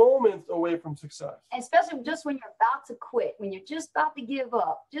always moments away from success. And especially just when you're about to quit, when you're just about to give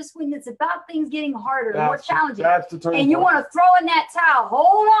up, just when it's about things getting harder and more challenging. That's the turning and you point. want to throw in that towel.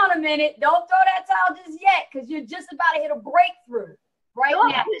 Hold on a minute. Don't throw that towel just yet because you're just about to hit a breakthrough now.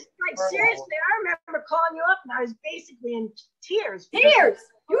 Like, seriously, I remember calling you up and I was basically in tears. Tears.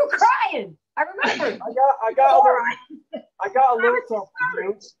 You were crying. I remember. I got a little tough with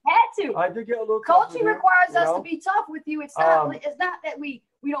you. Had to. I did get a little tough. Coaching requires us to be tough with you. It's not that we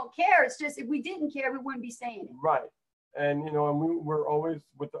don't care. It's just if we didn't care, we wouldn't be saying it. Right. And you know, and we were always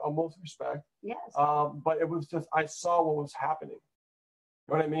with the utmost respect. Yes. But it was just I saw what was happening.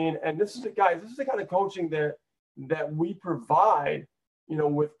 You know what I mean? And this is the kind of coaching that we provide, you know,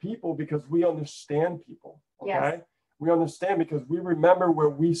 with people because we understand people. Okay. Yes. We understand because we remember where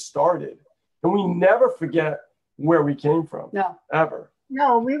we started. And we never forget where we came from. No. Ever.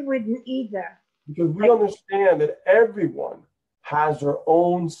 No, we wouldn't either. Because we understand that everyone has their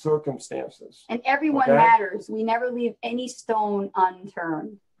own circumstances. And everyone matters. We never leave any stone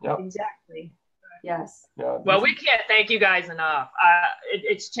unturned. Yep. Exactly. Yes. Yeah. Well, we can't thank you guys enough.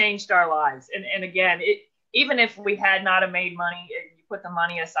 It's changed our lives. And again, even if we had not have made money, you put the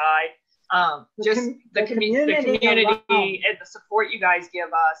money aside, the community and the support you guys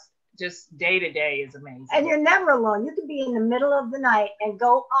give us just day to day is amazing. And you're never alone. You could be in the middle of the night and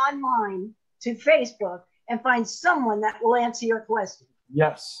go online to Facebook and find someone that will answer your question.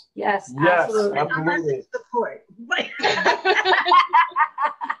 Yes. Yes. Yes. Absolutely. Absolutely. Support.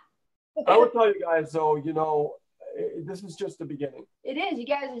 I will tell you guys though, you know, this is just the beginning. It is. You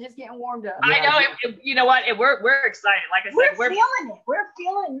guys are just getting warmed up. I know. You know what? We're excited. Like I said, we're feeling it. We're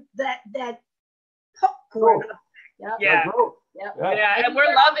feeling that popcorn. Yeah. Yeah, and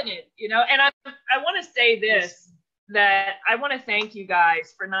we're loving it, you know. And I want to say this, that I want to thank you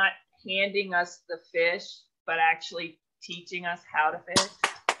guys for not handing us the fish, but actually teaching us how to fish.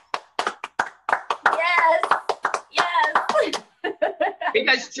 Yes.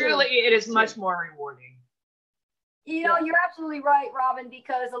 Because truly it is much more rewarding. You know, you're absolutely right, Robin,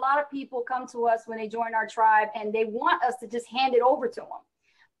 because a lot of people come to us when they join our tribe and they want us to just hand it over to them.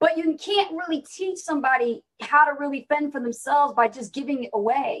 But you can't really teach somebody how to really fend for themselves by just giving it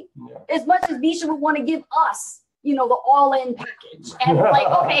away. Yeah. As much as Misha would want to give us, you know, the all-in package. And like,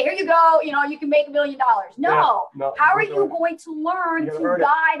 okay, here you go. You know, you can make $1 million. No. How are you going to learn to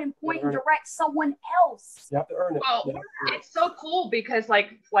guide and point and direct someone else? You have to earn it. Well, it's so cool because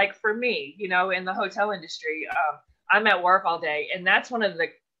like for me, you know, in the hotel industry, I'm at work all day. And that's one of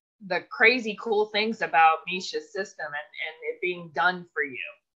the crazy cool things about Misha's system and it being done for you.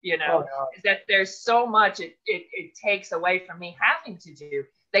 You know, is that there's so much it takes away from me having to do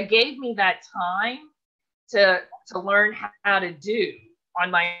that gave me that time to learn how to do on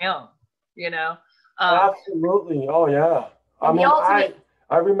my own, you know? Absolutely. Oh yeah. I mean,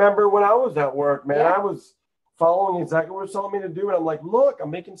 I remember when I was at work, man, I was following exactly what it was telling me to do. And I'm like, look, I'm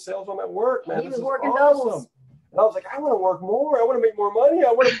making sales on my work, man. This is awesome. And I was like, I want to work more. I want to make more money.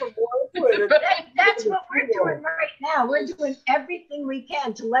 I want to put more into it. That's what we're doing right now. We're doing everything we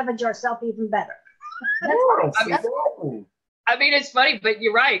can to leverage ourselves even better. Exactly. I mean, it's funny, but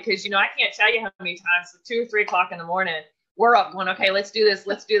you're right. Because, you know, I can't tell you how many times, 2 or 3 o'clock in the morning, we're up going, okay, let's do this.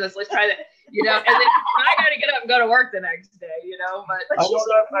 Let's try that. You know, and then I got to get up and go to work the next day, you know. But I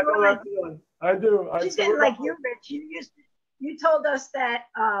know that feeling. I do. She's getting like you, Rich. You told us that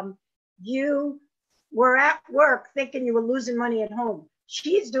you were at work thinking you were losing money at home.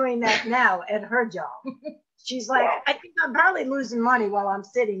 She's doing that now at her job. She's like, I think I'm probably losing money while I'm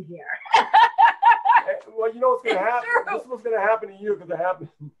sitting here. Well, you know what's going to happen? This was going to happen to you because it happened.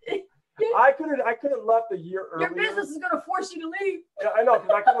 I could have left a year earlier. Your business is going to force you to leave. Yeah, I know,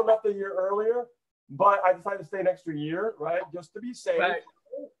 because I could have left a year earlier, but I decided to stay an extra year, right, just to be safe.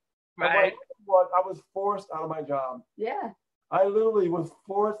 Right. I was forced out of my job. Yeah. I literally was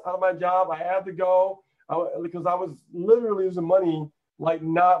forced out of my job. I had to go because I was literally losing money, like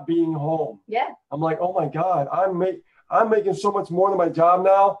not being home. Yeah. I'm like, oh my God, I'm making so much more than my job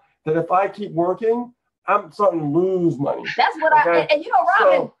now that if I keep working, I'm starting to lose money. That's what and you know,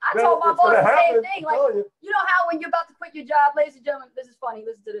 Robin, I told my boss the same thing. Like, you know how when you're about to quit your job, ladies and gentlemen, this is funny.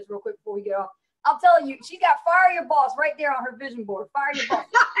 Listen to this real quick before we get off. I'm telling you, she got fire your boss right there on her vision board. Fire your boss.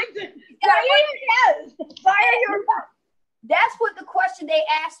 Fire your boss. that's what the question they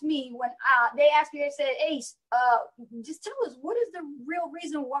asked me when they asked me, they said, Ace, just tell us, what is the real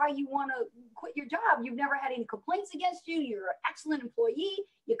reason why you want to quit your job? You've never had any complaints against you. You're an excellent employee.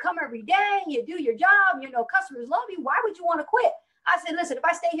 You come every day, you do your job, you know, customers love you. Why would you want to quit? I said, listen, if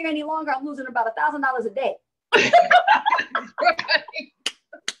I stay here any longer, I'm losing about $1,000 a day.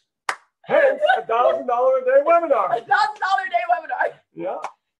 Hence, $1,000 a day webinar. $1,000 a day webinar. Yeah.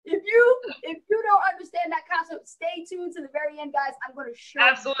 If you don't understand that concept, stay tuned to the very end, guys. I'm going to show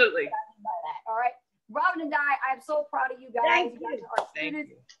Absolutely. you what I mean by that. All right. Robin and I am so proud of you guys. You guys are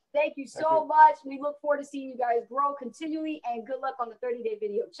students. Thank you so much. We look forward to seeing you guys grow continually, and good luck on the 30-day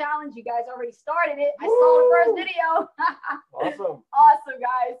video challenge. You guys already started it. I saw the first video. Awesome. Awesome,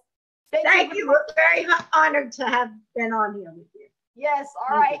 guys. Thank you. We're very honored to have been on here with you. Yes,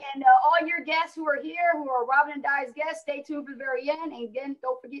 all right. And all your guests who are here, who are Robin and Di's guests, stay tuned for the very end. And again,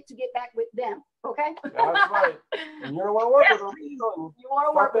 don't forget to get back with them, okay? That's right. And you don't want to work with them. You want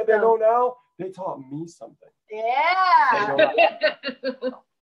to work with them. They know now, they taught me something. Yeah.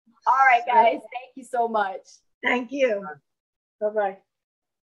 All right, guys. Thank you so much. Thank you. Bye-bye.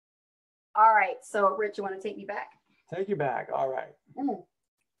 All right. So, Rich, you want to take me back? Take you back. All right.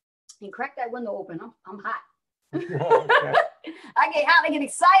 And crack that window open. I'm hot. Okay. I get hot. I get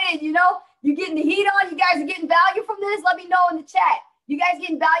excited. You know, you getting the heat on. You guys are getting value from this. Let me know in the chat. You guys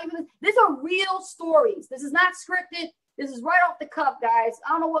getting value from this? These are real stories. This is not scripted. This is right off the cuff, guys.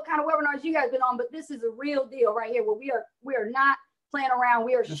 I don't know what kind of webinars you guys been on, but this is a real deal right here. Where we are not playing around.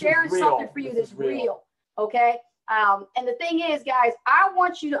 We are sharing something for you that's real. Okay. And the thing is, guys, I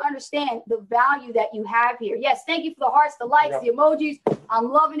want you to understand the value that you have here. Yes, thank you for the hearts, the likes, the emojis. I'm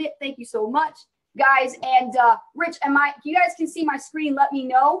loving it. Thank you so much, guys. And Rich, you guys can see my screen. Let me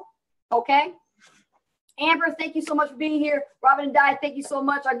know. Okay. Amber, thank you so much for being here. Robin and Di, thank you so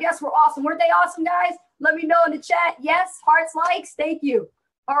much. Our guests were awesome. Weren't they awesome, guys? Let me know in the chat. Yes, hearts, likes. Thank you.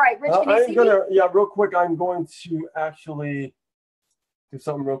 All right, Rich, can you see me? Yeah, real quick. I'm going to actually do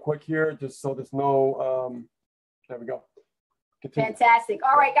something real quick here, just so there's no. There we go. Continue. Fantastic.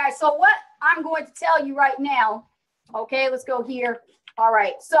 All right, guys. So what I'm going to tell you right now. Okay, let's go here. All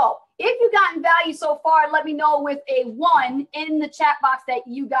right. So if you've gotten value so far, let me know with a 1 in the chat box that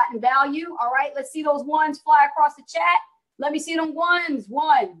you gotten value. All right. Let's see those 1s fly across the chat. Let me see them 1s.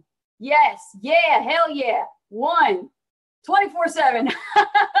 1. Yes. Yeah. Hell yeah. 1. 24/7.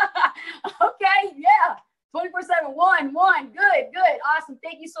 Okay. Yeah. 24/7. 1. Good. Awesome.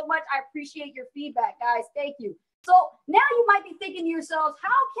 Thank you so much. I appreciate your feedback, guys. Thank you. So now you might be thinking to yourselves, how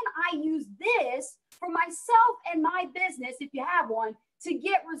can I use this for myself and my business, if you have one, to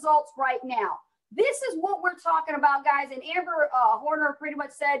get results right now? This is what we're talking about, guys. And Amber Horner pretty much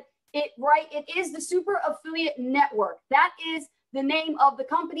said it right. It is the Super Affiliate Network. That is the name of the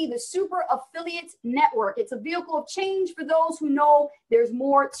company, the Super Affiliate Network. It's a vehicle of change for those who know there's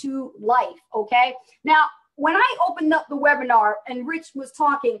more to life, okay? Now, when I opened up the webinar and Rich was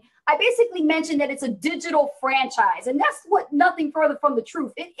talking, I basically mentioned that it's a digital franchise, and that's what nothing further from the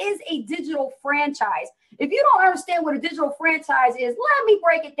truth. It is a digital franchise. If you don't understand what a digital franchise is, let me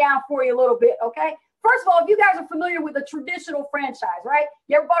break it down for you a little bit, okay? First of all, if you guys are familiar with a traditional franchise, right?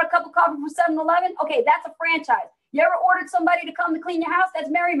 You ever bought a cup of coffee from 7-Eleven? Okay, that's a franchise. You ever ordered somebody to come to clean your house? That's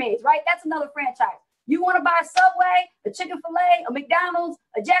Mary Mae's, right? That's another franchise. You want to buy a Subway, a Chick-fil-A, a McDonald's,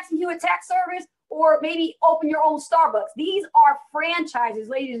 a Jackson Hewitt Tax Service, or maybe open your own Starbucks. These are franchises,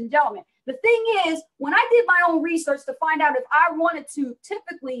 ladies and gentlemen. The thing is, when I did my own research to find out if I wanted to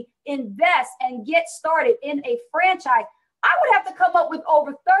typically invest and get started in a franchise, I would have to come up with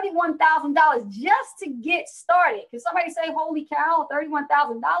over $31,000 just to get started. Can somebody say, holy cow,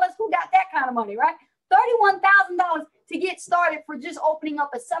 $31,000? Who got that kind of money, right? $31,000 to get started for just opening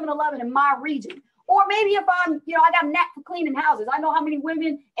up a 7-Eleven in my region. Or maybe if I got a knack for cleaning houses. I know how many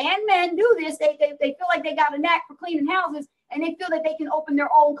women and men do this. They feel like they got a knack for cleaning houses, and they feel that they can open their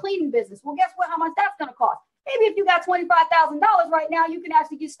own cleaning business. Well, guess what? How much that's going to cost? Maybe if you got $25,000 right now, you can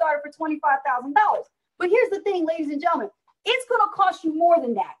actually get started for $25,000. But here's the thing, ladies and gentlemen. It's going to cost you more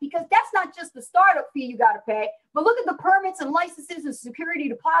than that, because that's not just the startup fee you got to pay, but look at the permits and licenses and security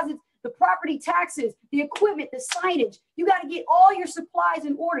deposits, the property taxes, the equipment, the signage. You got to get all your supplies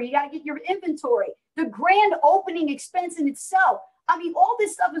in order. You got to get your inventory, the grand opening expense in itself. I mean, all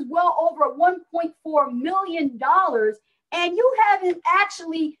this stuff is well over $1.4 million, and you haven't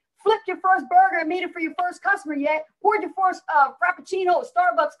actually flipped your first burger and made it for your first customer yet, poured your first Frappuccino or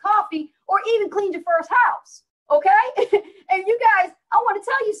Starbucks coffee, or even cleaned your first house. Okay. And you guys, I want to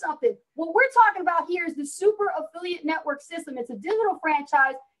tell you something. What we're talking about here is the Super Affiliate Network system. It's a digital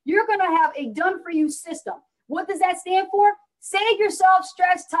franchise. You're going to have a done for you system. What does that stand for? Save yourself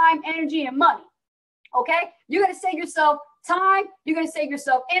stress, time, energy, and money. Okay. You're going to save yourself time, you're going to save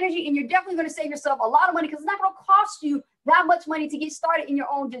yourself energy, and you're definitely going to save yourself a lot of money, because it's not going to cost you that much money to get started in your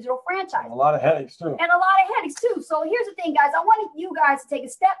own digital franchise. And a lot of headaches too. And a lot of headaches too. So here's the thing, guys. I wanted you guys to take a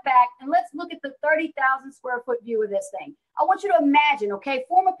step back and let's look at the 30,000 square foot view of this thing. I want you to imagine, okay?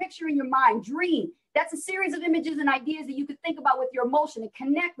 Form a picture in your mind, dream. That's a series of images and ideas that you could think about with your emotion and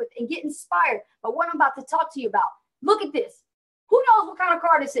connect with and get inspired by what I'm about to talk to you about. Look at this. Who knows what kind of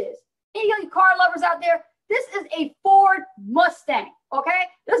car this is? Any of you car lovers out there? This is a Ford Mustang, okay?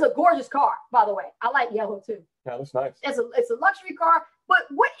 This is a gorgeous car, by the way. I like yellow too. Yeah, that's nice. It's a luxury car, but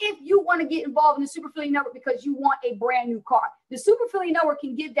what if you want to get involved in the Super Philly Network because you want a brand new car? The Super Philly Network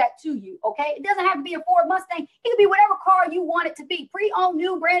can give that to you, okay? It doesn't have to be a Ford Mustang. It can be whatever car you want it to be. Pre-owned,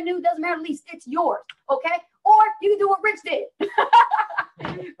 new, brand new, doesn't matter, at least it's yours, okay? Or you can do what Rich did.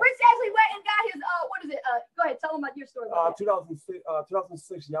 Rich actually went and got his, what is it? Go ahead, tell them about your story.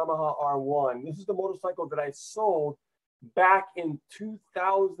 2006 Yamaha R1. This is the motorcycle that I sold back in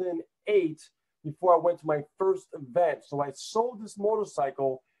 2008 before I went to my first event. So I sold this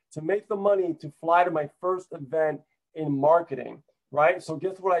motorcycle to make the money to fly to my first event in marketing, right? So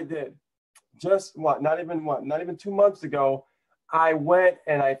guess what I did? Just not even 2 months ago, I went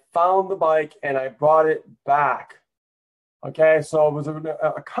and I found the bike and I brought it back. Okay, so it was an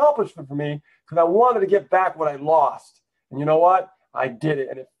accomplishment for me because I wanted to get back what I lost. And you know what? I did it,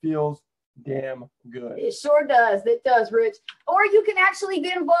 and it feels damn good. It sure does. It does, Rich. Or you can actually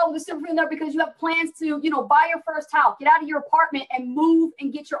get involved with the Super Philly Network because you have plans to, buy your first house, get out of your apartment and move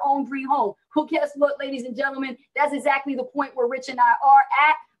and get your own dream home. Well, guess what, ladies and gentlemen? That's exactly the point where Rich and I are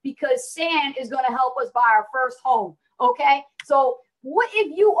at, because Sand is going to help us buy our first home. Okay, so what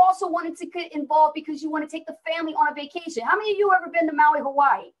if you also wanted to get involved because you want to take the family on a vacation? How many of you ever been to Maui,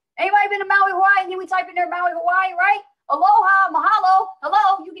 Hawaii? Anybody been to Maui, Hawaii? And then we type in there Maui, Hawaii, right? Aloha, mahalo,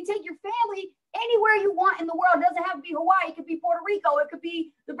 hello. You can take your family anywhere you want in the world. It doesn't have to be Hawaii. It could be Puerto Rico. It could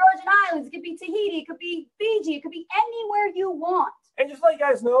be the Virgin Islands. It could be Tahiti. It could be Fiji. It could be anywhere you want. And just let you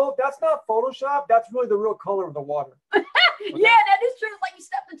guys know, that's not Photoshop. That's really the real color of the water. Okay. Yeah, that is true. It's like you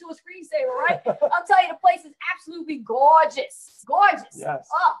stepped into a screensaver, right? I'll tell you, the place is absolutely gorgeous. Gorgeous. Yes.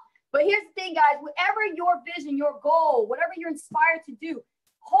 But here's the thing, guys. Whatever your vision, your goal, whatever you're inspired to do,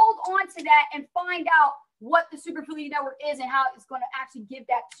 hold on to that and find out what the Super Philly Network is and how it's going to actually give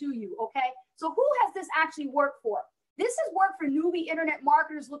that to you, okay? So who has this actually worked for? This has worked for newbie internet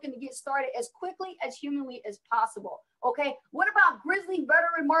marketers looking to get started as quickly as humanly as possible, okay? What about grizzly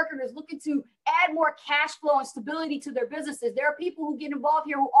veteran marketers looking to add more cash flow and stability to their businesses? There are people who get involved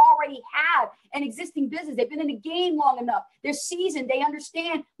here who already have an existing business. They've been in the game long enough. They're seasoned. They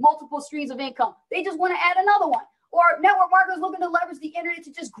understand multiple streams of income. They just want to add another one. Or network marketers looking to leverage the internet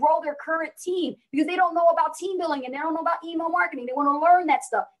to just grow their current team because they don't know about team building and they don't know about email marketing. They want to learn that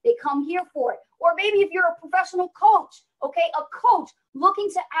stuff. They come here for it. Or maybe if you're a professional coach, okay, a coach looking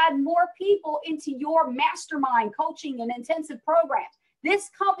to add more people into your mastermind coaching and intensive programs. This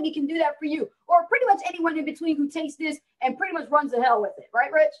company can do that for you, or pretty much anyone in between who takes this and pretty much runs the hell with it.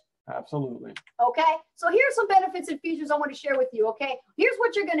 Right, Rich? Absolutely. Okay, so here's some benefits and features I want to share with you, okay? Here's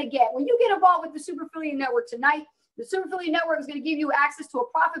what you're going to get. When you get involved with the Super Philly Network tonight, the Super Philly Network is going to give you access to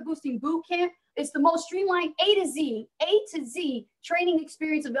a profit boosting boot camp. It's the most streamlined A to Z training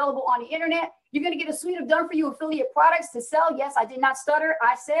experience available on the internet. You're going to get a suite of done for you affiliate products to sell. Yes, I did not stutter.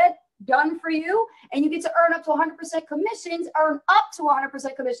 I said done for you. And you get to earn up to 100% commissions,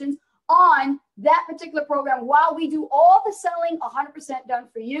 on that particular program while we do all the selling 100% done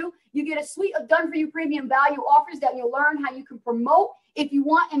for you. You get a suite of done for you premium value offers that you'll learn how you can promote if you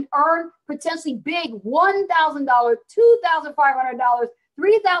want and earn potentially big $1,000, $2,500,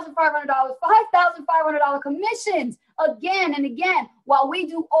 $3,500, $5,500 commissions again and again while we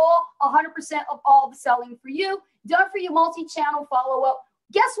do all 100% of all the selling for you. Done for you multi-channel follow-up.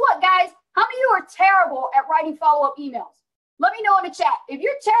 Guess what, guys? How many of you are terrible at writing follow-up emails? Let me know in the chat. If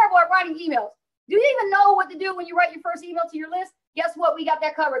you're terrible at writing emails, do you even know what to do when you write your first email to your list? Guess what? We got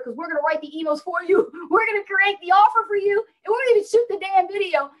that covered because we're going to write the emails for you. We're going to create the offer for you. And we're going to even shoot the damn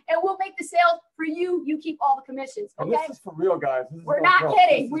video. And we'll make the sales for you. You keep all the commissions. Okay? And this is for real, guys. We're not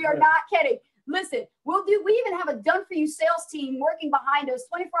kidding. We are not kidding. Listen, we even have a done for you sales team working behind us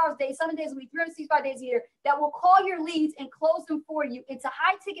 24 hours a day, 7 days a week, 365 days a year that will call your leads and close them for you. It's a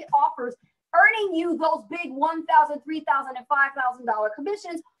high ticket offers, earning you those big $1,000, $3,000, and $5,000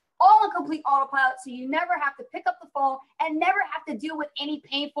 commissions, all on complete autopilot, so you never have to pick up the phone and never have to deal with any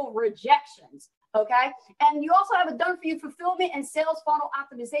painful rejections, okay? And you also have a done-for-you fulfillment and sales funnel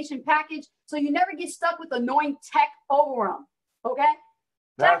optimization package, so you never get stuck with annoying tech overwhelm, okay?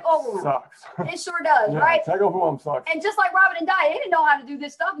 That Tech overwhelm. sucks. It sure does, Yeah, right? Tech overwhelm sucks. And just like Robin and Di, they didn't know how to do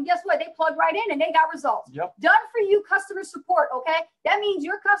this stuff. And guess what? They plugged right in and they got results. Yep. Done for you customer support, okay? That means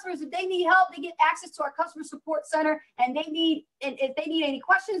your customers, if they need help, they get access to our customer support center, and if they need any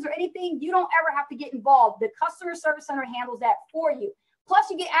questions or anything, you don't ever have to get involved. The customer service center handles that for you.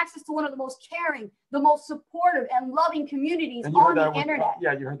 Plus, you get access to one of the most caring, the most supportive and loving communities on the internet.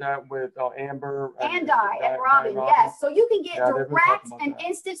 Yeah, you heard that with Amber and Di and Robin. Yes. So you can get direct and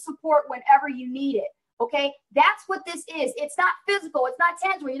instant support whenever you need it. Okay. That's what this is. It's not physical. It's not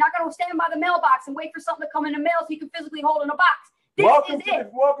tangible. You're not going to stand by the mailbox and wait for something to come in the mail so you can physically hold in a box. Welcome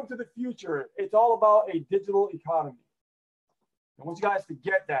to the future. It's all about a digital economy. I want you guys to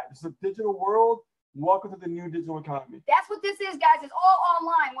get that. This is a digital world. Welcome to the new digital economy. That's what this is, guys. It's all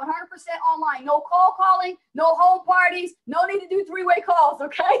online, 100% online. No call calling, no home parties, no need to do three-way calls,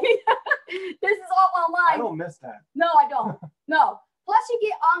 okay? This is all online. I don't miss that. No, I don't. No. Plus, you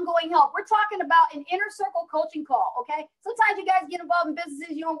get ongoing help. We're talking about an inner circle coaching call, okay? Sometimes you guys get involved in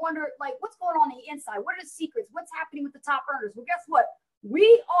businesses, you don't wonder, like, what's going on the inside? What are the secrets? What's happening with the top earners? Well, guess what?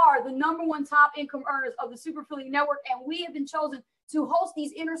 We are the #1 top income earners of the Super Affiliate Network, and we have been chosen to host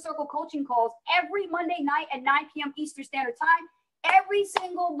these inner circle coaching calls every Monday night at 9 p.m. Eastern Standard Time. Every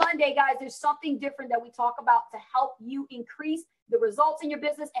single Monday, guys, there's something different that we talk about to help you increase the results in your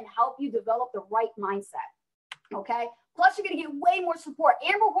business and help you develop the right mindset. Okay. Plus, you're going to get way more support.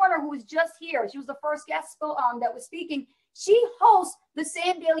 Amber Horner, who was just here, she was the first guest that was speaking. She hosts the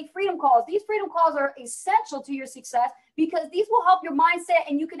Sam Daily Freedom Calls. These freedom calls are essential to your success because these will help your mindset,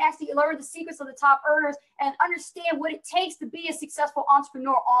 and you can actually learn the secrets of the top earners and understand what it takes to be a successful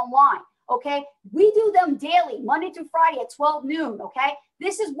entrepreneur online. Okay. We do them daily, Monday through Friday at 12 noon. Okay.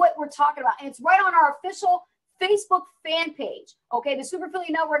 This is what we're talking about. And it's right on our official Facebook fan page. Okay. The Super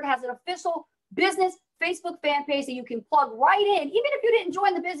Affiliate Network has an official business Facebook fan page that you can plug right in. Even if you didn't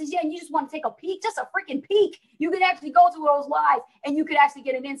join the business yet and you just want to take a peek, just a freaking peek, you can actually go to those lives and you can actually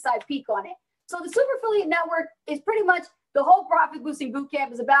get an inside peek on it. So the Super Affiliate Network is pretty much the whole Profit Boosting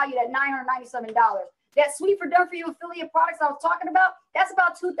Bootcamp is valued at $997. That Suite for Done For You affiliate products I was talking about, that's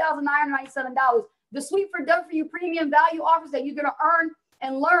about $2,997. The Suite for Done For You premium value offers that you're going to earn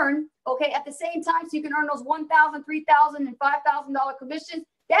and learn, okay, at the same time, so you can earn those $1,000, $3,000, and $5,000 commissions.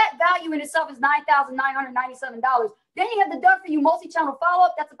 That value in itself is $9,997. Then you have the Done For You multi-channel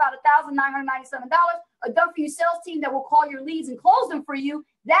follow-up. That's about $1,997. A Done For You sales team that will call your leads and close them for you.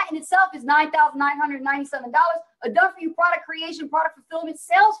 That in itself is $9,997. A Done For You product creation, product fulfillment,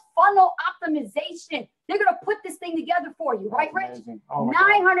 sales funnel optimization. They're going to put this thing together for you, right, Rich?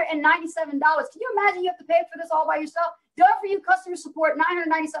 $997. Can you imagine you have to pay for this all by yourself? Done For You customer support,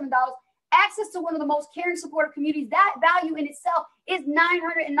 $997. Access to one of the most caring, supportive communities. That value in itself is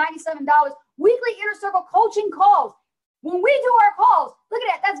 $997. Weekly Inner Circle coaching calls. When we do our calls, look at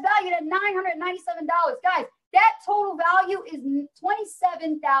that. That's valued at $997. Guys, that total value is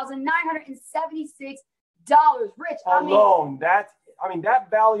 $27,976. Rich, that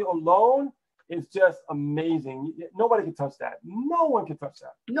value alone is just amazing. Nobody can touch that. No one can touch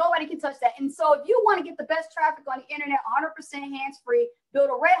that. Nobody can touch that. And so if you want to get the best traffic on the internet, 100% hands-free, build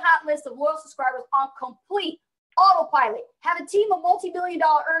a red hot list of loyal subscribers on complete autopilot, have a team of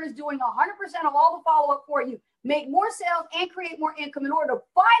multi-billion-dollar earners doing 100% of all the follow-up for you, make more sales and create more income in order to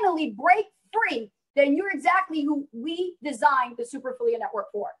finally break free, then you're exactly who we designed the Super Affiliate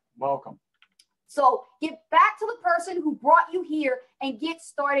Network for. Welcome. So get back to the person who brought you here and get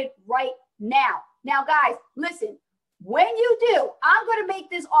started right now. Now, guys, listen, when you do, I'm going to make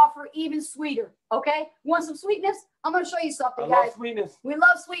this offer even sweeter. Okay. Want some sweetness? I'm going to show you something, guys. Love sweetness. We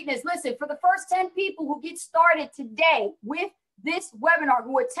love sweetness. Listen, for the first 10 people who get started today with this webinar,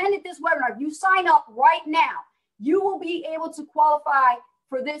 who attended this webinar, if you sign up right now, you will be able to qualify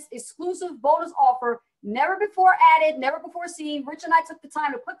for this exclusive bonus offer. Never before added, never before seen. Rich and I took the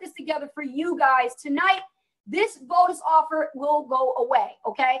time to put this together for you guys tonight. This bonus offer will go away.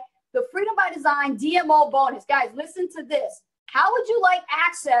 Okay. The Freedom by Design DMO bonus. Guys, listen to this. How would you like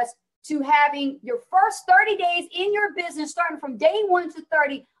access to having your first 30 days in your business, starting from day 1 to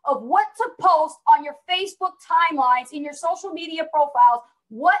 30, of what to post on your Facebook timelines, in your social media profiles,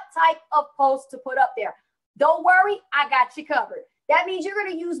 what type of posts to put up there? Don't worry, I got you covered. That means you're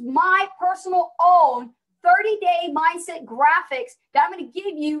going to use my personal own 30-day mindset graphics that I'm going to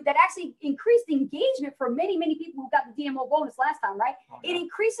give you that actually increased engagement for many, many people who got the DMO bonus last time, right? Okay. It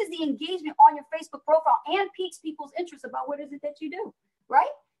increases the engagement on your Facebook profile and piques people's interest about what is it that you do,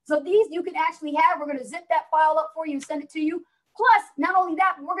 right? So these you can actually have. We're going to zip that file up for you and send it to you. Plus, not only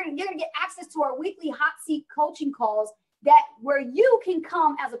that, but you're going to get access to our weekly hot seat coaching calls where you can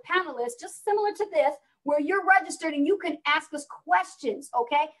come as a panelist, just similar to this, where you're registered and you can ask us questions,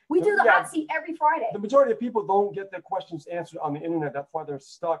 okay? We do the hot seat every Friday. The majority of people don't get their questions answered on the internet. That's why they're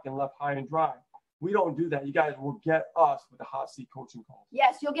stuck and left high and dry. We don't do that. You guys will get us with the hot seat coaching calls.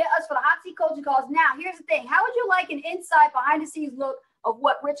 Yes, you'll get us for the hot seat coaching calls. Now, here's the thing. How would you like an inside behind the scenes look of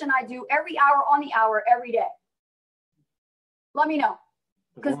what Rich and I do every hour on the hour, every day? Let me know.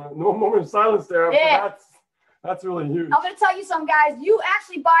 No moment of silence there. Yeah. That's really huge. I'm going to tell you something, guys. You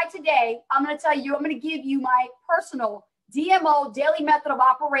actually buy today. I'm going to give you my personal DMO daily method of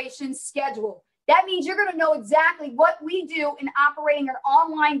operations schedule. That means you're going to know exactly what we do in operating our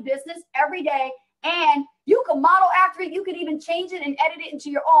online business every day. And you can model after it. You can even change it and edit it into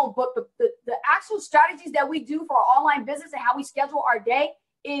your own. But the actual strategies that we do for our online business and how we schedule our day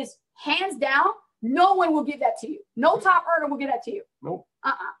is hands down. No one will give that to you. No top earner will give that to you. Nope.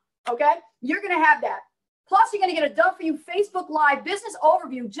 Okay? You're going to have that. Plus, you're going to get a done for you Facebook Live business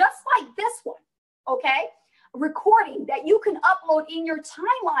overview, just like this one. Okay? Recording that you can upload in your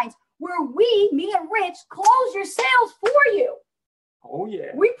timelines where me and Rich, close your sales for you. Oh,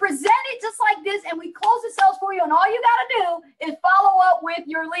 yeah. We present it just like this, and we close the sales for you, and all you got to do is follow up with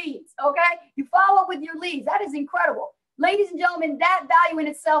your leads, okay? You follow up with your leads. That is incredible. Ladies and gentlemen, that value in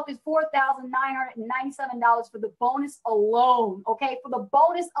itself is $4,997 for the bonus alone, okay? For the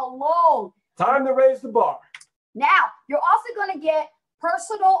bonus alone. Time to raise the bar. Now, you're also going to get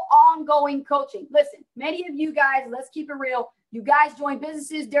personal ongoing coaching. Listen, many of you guys, let's keep it real. You guys join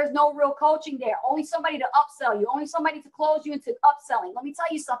businesses, there's no real coaching there. Only somebody to upsell you, only somebody to close you into upselling. Let me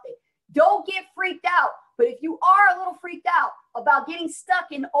tell you something. Don't get freaked out. But if you are a little freaked out about getting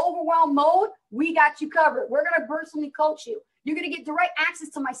stuck in overwhelm mode, we got you covered. We're going to personally coach you. You're going to get direct access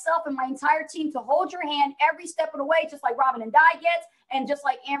to myself and my entire team to hold your hand every step of the way, just like Robin and Di gets, and just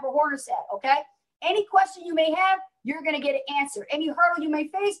like Amber Horner said, okay? Any question you may have, you're going to get an answer. Any hurdle you may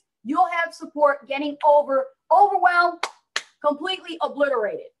face, you'll have support getting overwhelmed, completely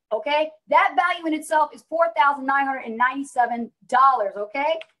obliterated, okay? That value in itself is $4,997,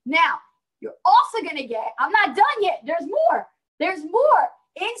 okay? Now, you're also going to get, I'm not done yet. There's more. There's more.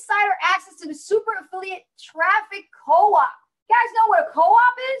 Insider access to the super affiliate traffic co-op. You guys know what a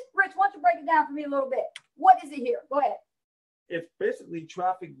co-op is? Rich, why don't you break it down for me a little bit? What is it here? Go ahead. It's basically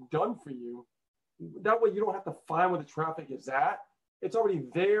traffic done for you. That way you don't have to find where the traffic is at. It's already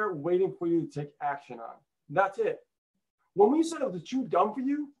there waiting for you to take action on. That's it. When we said it was a true done for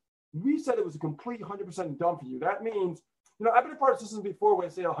you, we said it was a complete 100% done for you. That means, you know, I've been a part of systems before where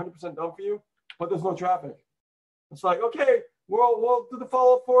they say 100% done for you, but there's no traffic. It's like, okay, we'll do the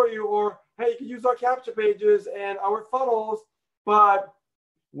follow-up for you, or hey, you can use our capture pages and our funnels, but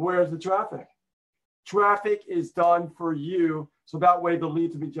where's the traffic? Traffic is done for you, so that way the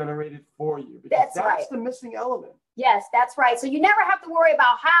leads will be generated for you. Because that's right. The missing element. Yes, that's right. So you never have to worry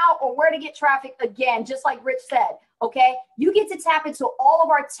about how or where to get traffic again, just like Rich said, okay? You get to tap into all of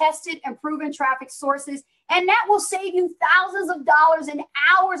our tested and proven traffic sources, and that will save you thousands of dollars and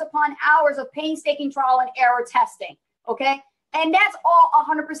hours upon hours of painstaking trial and error testing, okay? And that's all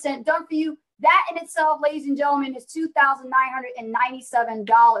 100% done for you. That in itself, ladies and gentlemen, is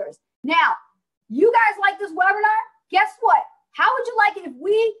 $2,997. Now, you guys like this webinar? Guess what? How would you like it if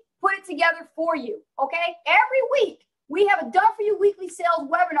we put it together for you, okay? Every week, we have a Done For You Weekly Sales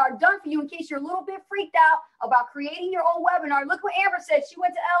webinar done for you in case you're a little bit freaked out about creating your own webinar. Look what Amber said. She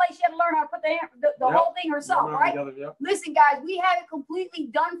went to LA. She had to learn how to put the whole thing herself, right? Listen, guys, we have it completely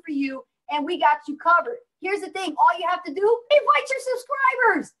done for you, and we got you covered. Here's the thing. All you have to do, invite your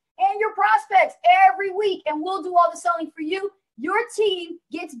subscribers and your prospects every week, and we'll do all the selling for you. Your team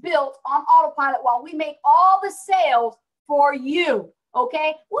gets built on autopilot while we make all the sales for you.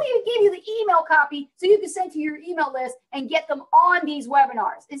 Okay, we'll even give you the email copy so you can send to your email list and get them on these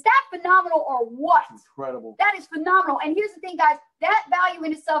webinars. Is that phenomenal or what? That's incredible. That is phenomenal. And here's the thing, guys, that value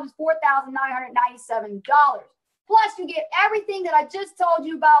in itself is $4,997. Plus, you get everything that I just told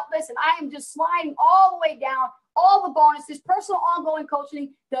you about. Listen, I am just sliding all the way down, all the bonuses, personal ongoing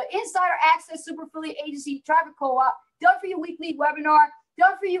coaching, the insider access, super affiliate agency, traffic co-op, Done For You weekly webinar,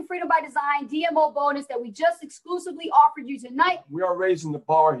 Done For You Freedom by Design DMO bonus that we just exclusively offered you tonight. We are raising the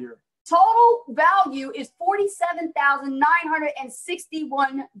bar here. Total value is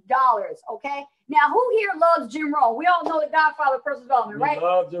 $47,961. Okay. Now, who here loves Jim Rome? We all know the Godfather of Personal Development, right? We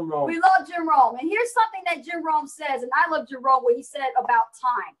love Jim Rome. We love Jim Rome. And here's something that Jim Rome says, and I love Jim Rome, what he said about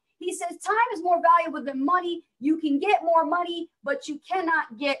time. He says, time is more valuable than money. You can get more money, but you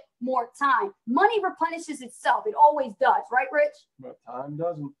cannot get more time. Money replenishes itself. It always does, right, Rich? But time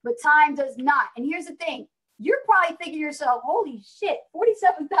doesn't. But time does not. And here's the thing. You're probably thinking to yourself, holy shit,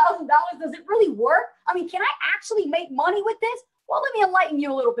 $47,000, does it really work? I mean, can I actually make money with this? Well, let me enlighten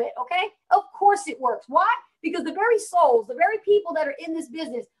you a little bit, okay? Of course it works. Why? Because the very souls, the very people that are in this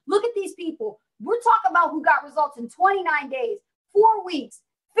business, look at these people. We're talking about who got results in 29 days, 4 weeks,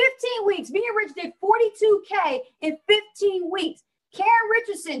 15 weeks. Me and Rich did 42K in 15 weeks. Karen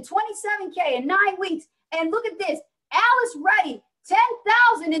Richardson, 27K in 9 weeks. And look at this, Alice Reddy,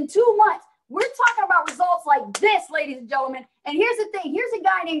 10,000 in 2 months. We're talking about results like this, ladies and gentlemen. And here's the thing. Here's a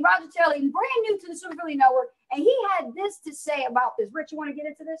guy named Roger Taylor, brand new to the Super Affiliate Network. And he had this to say about this. Rich, you want to get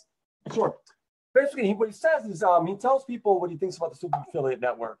into this? Sure. Basically, what he says is he tells people what he thinks about the Super Affiliate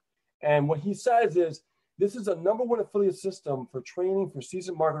Network. And what he says is this is a #1 affiliate system for training for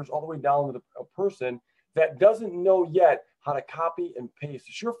seasoned marketers all the way down to a person that doesn't know yet how to copy and paste.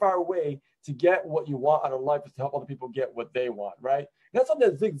 A surefire way to get what you want out of life is to help other people get what they want, right? And that's something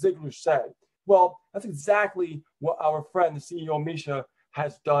that Zig Ziglar said. Well, that's exactly what our friend, the CEO Misha,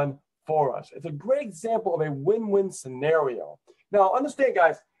 has done for us. It's a great example of a win-win scenario. Now, understand,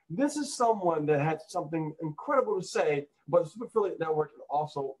 guys, this is someone that had something incredible to say about the Super Affiliate Network and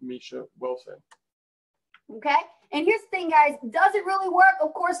also Misha Wilson. Okay. And here's the thing, guys. Does it really work?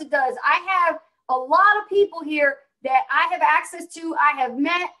 Of course it does. I have a lot of people here that I have access to, I have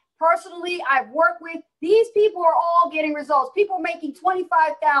met personally, I've worked with. These people are all getting results. People are making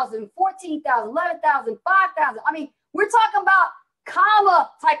 25,000, 14,000, 11,000, 5,000. I mean, we're talking about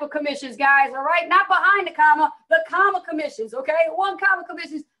comma type of commissions, guys, all right? Not behind the comma commissions, okay? 1 comma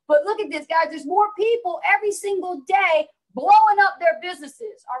commissions. But look at this, guys. There's more people every single day blowing up their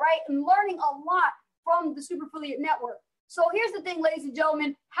businesses, all right? And learning a lot from the Super Affiliate Network. So here's the thing, ladies and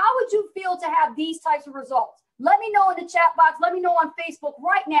gentlemen. How would you feel to have these types of results? Let me know in the chat box. Let me know on Facebook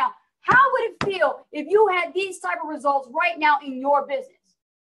right now. How would it feel if you had these type of results right now in your business,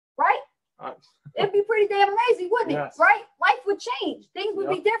 right? It'd be pretty damn amazing, wouldn't it? Yes. Right? Life would change. Things would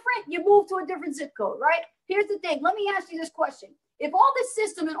be different. You move to a different zip code, right? Here's the thing. Let me ask you this question. If all this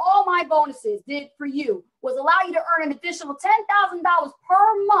system and all my bonuses did for you was allow you to earn an additional $10,000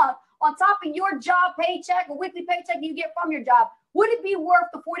 per month on top of your job paycheck or weekly paycheck you get from your job, would it be worth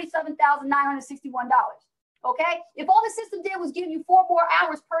the $47,961? Okay? If all the system did was give you 4 more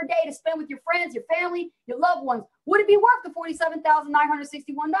hours per day to spend with your friends, your family, your loved ones, would it be worth the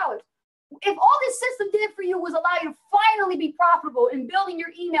 $47,961? If all this system did for you was allow you to finally be profitable in building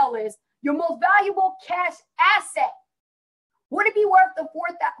your email list, your most valuable cash asset, would it be worth the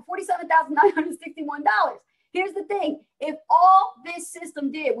 $47,961? Here's the thing. If all this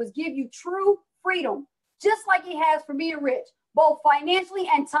system did was give you true freedom, just like it has for me and Rich, both financially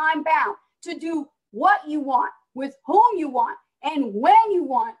and time bound, to do what you want, with whom you want, and when you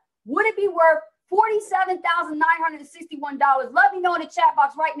want, would it be worth $47,961? Let me know in the chat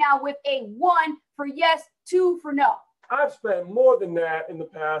box right now with a 1 for yes, 2 for no. I've spent more than that in the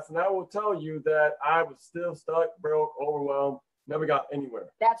past, and I will tell you that I was still stuck, broke, overwhelmed, never got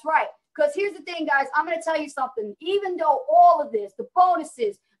anywhere. That's right. Because here's the thing, guys. I'm going to tell you something. Even though all of this, the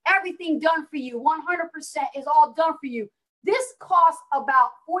bonuses, everything done for you, 100% is all done for you, this costs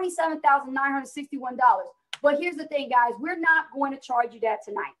about $47,961. But here's the thing, guys. We're not going to charge you that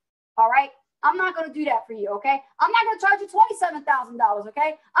tonight. All right? I'm not going to do that for you, okay? I'm not going to charge you $27,000,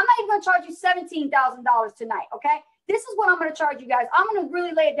 okay? I'm not even going to charge you $17,000 tonight, okay? This is what I'm going to charge you guys. I'm going to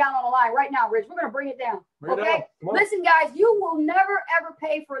really lay it down on the line right now, Rich. We're going to bring it down, okay? Listen, guys, you will never, ever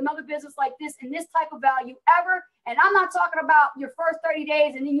pay for another business like this in this type of value ever. And I'm not talking about your first 30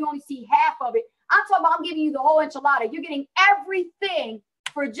 days and then you only see half of it. I'm talking about I'm giving you the whole enchilada. You're getting everything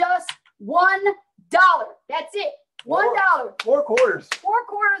for just $1. That's it. $1. 4 quarters. 4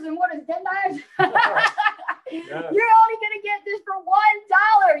 quarters and what is it, 10 times? Yes. You're only going to get this for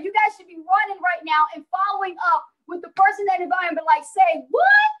 $1. You guys should be running right now and following up with the person that invited, but like say, what?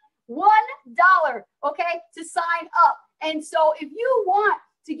 $1, okay, to sign up. And so if you want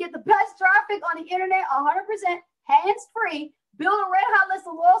to get the best traffic on the internet, 100% hands-free, build a red hot list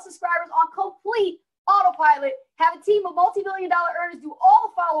of loyal subscribers on complete autopilot, have a team of multi-million-dollar earners do all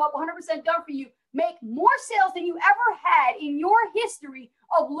the follow-up, 100% done for you, make more sales than you ever had in your history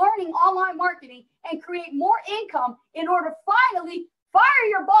of learning online marketing, and create more income in order to finally fire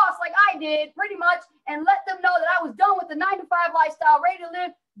your boss like I did pretty much and let them know that I was done with the 9-to-5 lifestyle, ready to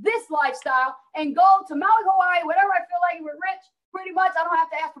live this lifestyle and go to Maui, Hawaii, whatever I feel like with Rich. Pretty much I don't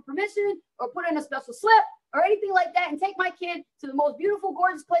have to ask for permission or put in a special slip or anything like that and take my kid to the most beautiful,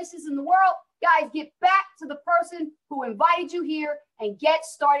 gorgeous places in the world. Guys, get back to the person who invited you here and get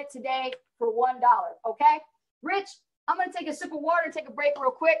started today for $1, okay? Rich, I'm going to take a sip of water, take a break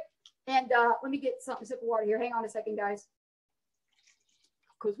real quick. And let me get a sip of water here. Hang on a second, guys.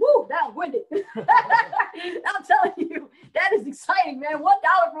 Because, woo, that was winded. I'm telling you, that is exciting, man. $1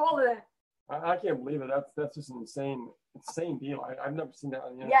 for all of that. I can't believe it. That's just an insane Insane deal. I've never seen that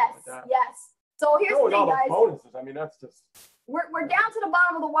on the internet Yes, like that. yes. So here's the with thing, all guys. those bonuses. I mean, that's just. We're down to the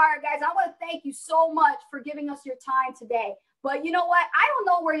bottom of the wire, guys. I want to thank you so much for giving us your time today. But you know what? I don't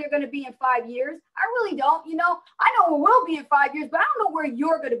know where you're going to be in 5 years. I really don't. You know, I know where we'll be in 5 years, but I don't know where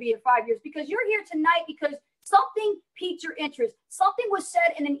you're going to be in 5 years, because you're here tonight because something piqued your interest. Something was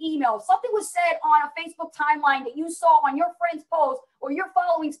said in an email. Something was said on a Facebook timeline that you saw on your friend's post or your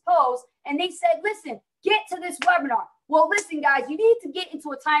following's post, and they said, listen, get to this webinar. Well, listen, guys, you need to get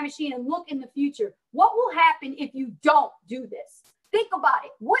into a time machine and look in the future. What will happen if you don't do this? Think about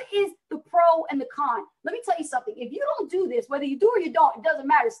it. What is the pro and the con? Let me tell you something. If you don't do this, whether you do or you don't, it doesn't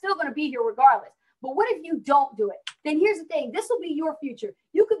matter. It's still going to be here regardless. But what if you don't do it? Then here's the thing. This will be your future.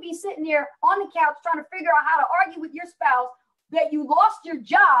 You could be sitting there on the couch trying to figure out how to argue with your spouse that you lost your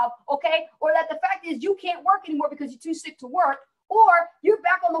job, okay? Or that the fact is you can't work anymore because you're too sick to work. Or you're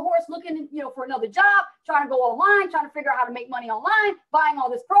back on the horse looking, for another job, trying to go online, trying to figure out how to make money online, buying all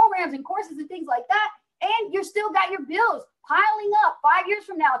these programs and courses and things like that. And you still got your bills piling up 5 years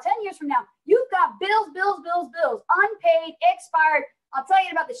from now, 10 years from now. You've got bills, unpaid, expired. I'll tell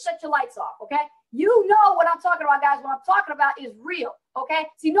you about the shut your lights off, okay? You know what I'm talking about, guys. What I'm talking about is real, okay?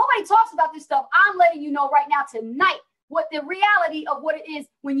 See, nobody talks about this stuff. I'm letting you know right now tonight what the reality of what it is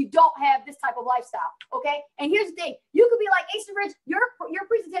when you don't have this type of lifestyle, okay? And here's the thing. You could be like, Ace and Rich, your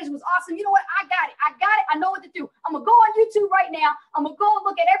presentation was awesome. You know what? I got it. I know what to do. I'm going to go on YouTube right now. I'm going to go and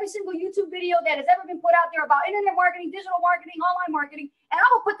look at every single YouTube video that has ever been put out there about internet marketing, digital marketing, online marketing, and I'm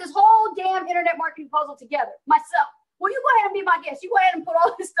going to put this whole damn internet marketing puzzle together myself. Well, you go ahead and be my guest. You go ahead and put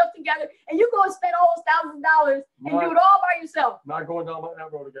all this stuff together, and you go and spend all those thousands of dollars and do it all by yourself. Not going down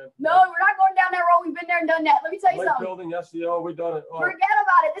that road again. No, we're not going down that road. We've been there and done that. Let me tell you something. Building SEO, we've done it. Oh. Forget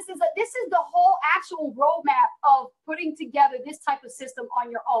about it. This is the whole actual roadmap of putting together this type of system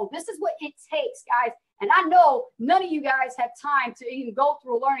on your own. This is what it takes, guys. And I know none of you guys have time to even go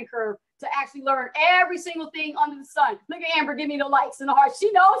through a learning curve to actually learn every single thing under the sun. Look at Amber, give me the likes and the hearts.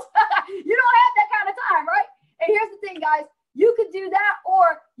 She knows. You don't have that kind of time, right? And here's the thing, guys. You could do that,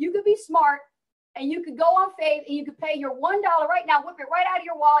 or you could be smart and you could go on Faith and you could pay your $1 right now, whip it right out of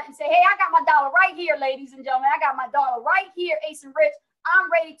your wallet and say, hey, I got my dollar right here, ladies and gentlemen. I got my dollar right here, Ace and Rich.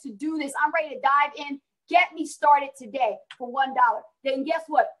 I'm ready to do this. I'm ready to dive in. Get me started today for $1. Then guess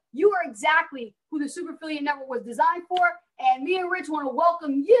what? You are exactly who the Super Affiliate Network was designed for. And me and Rich want to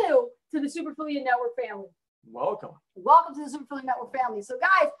welcome you to the Super Affiliate Network family. Welcome. Welcome to the Super Affiliate Network family. So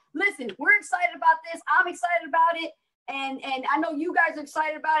guys, listen, we're excited about this. I'm excited about it. And I know you guys are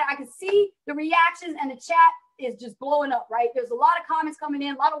excited about it. I can see the reactions and the chat is just blowing up, right? There's a lot of comments coming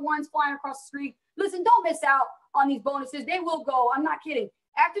in, a lot of ones flying across the screen. Listen, don't miss out on these bonuses. They will go. I'm not kidding.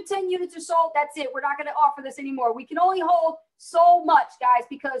 After 10 units or so, that's it. We're not going to offer this anymore. We can only hold so much, guys,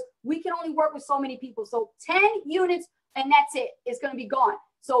 because we can only work with so many people. So 10 units and that's it. It's going to be gone.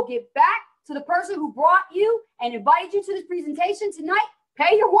 So get back to the person who brought you and invited you to this presentation tonight.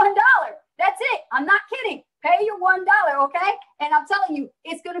 Pay your $1. That's it. I'm not kidding. Pay your $1, okay? And I'm telling you,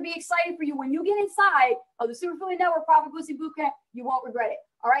 it's going to be exciting for you. When you get inside of the Super Affiliate Network Profit Boosting Bootcamp, you won't regret it,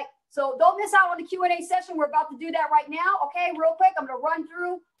 all right? So don't miss out on the Q&A session. We're about to do that right now, okay? Real quick, I'm going to run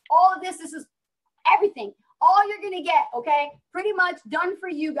through all of this. This is everything. All you're going to get, okay? Pretty much done for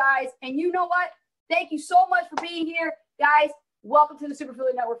you guys. And you know what? Thank you so much for being here. Guys, welcome to the Super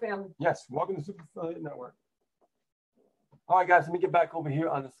Affiliate Network family. Yes, welcome to the Super Affiliate Network. All right, guys, let me get back over here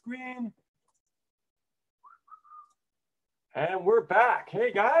on the screen. And we're back.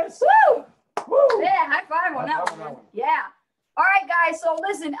 Hey, guys. Woo! Woo! Yeah, high five on that one. Yeah. All right, guys. So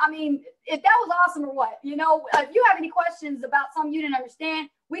listen, I mean, if that was awesome or what, you know, if you have any questions about something you didn't understand,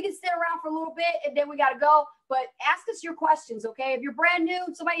 we can sit around for a little bit and then we got to go. But ask us your questions, okay? If you're brand new,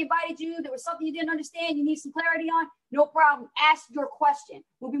 somebody invited you, there was something you didn't understand, you need some clarity on, no problem. Ask your question.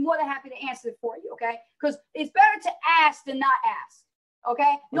 We'll be more than happy to answer it for you, okay? Because it's better to ask than not ask,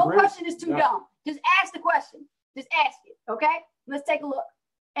 okay? No question is too dumb. Just ask the question. Just ask it, okay? Let's take a look.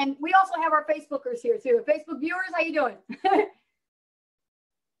 And we also have our Facebookers here too. Facebook viewers, how you doing?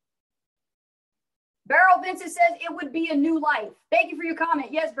 Beryl Vincent says it would be a new life. Thank you for your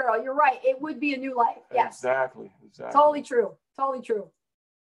comment. Yes, Beryl, you're right. It would be a new life. Yes. Exactly. Totally true. Totally true.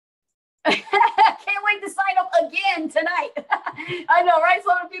 Can't wait to sign up again tonight. I know, right?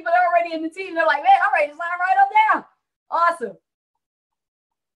 So many people are already in the team. They're like, man, all right, just sign right up now. Awesome.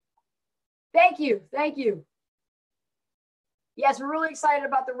 Thank you. Thank you. Yes, we're really excited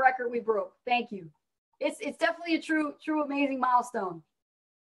about the record we broke. Thank you. It's definitely a true amazing milestone.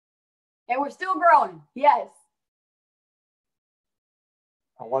 And we're still growing. Yes.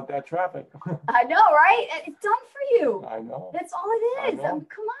 I want that traffic. I know, right? It's done for you. I know. That's all it is.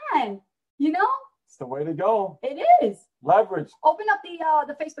 Come on. You know? It's the way to go. It is. Leverage. Open up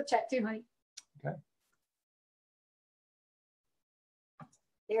the Facebook chat too, honey. Okay.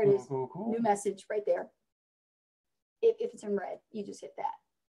 There it is. Cool. New message right there. If it's in red, you just hit that.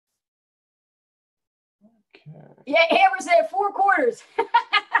 Okay. Yeah, Amber said 4 quarters.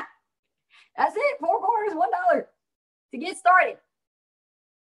 That's it. 4 quarters, $1 to get started.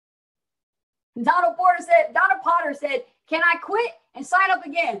 Donna Potter said, "Can I quit and sign up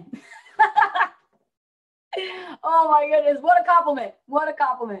again?" Oh my goodness, what a compliment. What a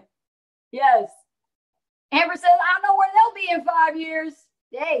compliment. Yes. Amber says, "I don't know where they'll be in 5 years."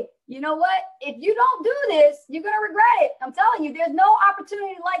 Hey, you know what? If you don't do this, you're going to regret it. I'm telling you, there's no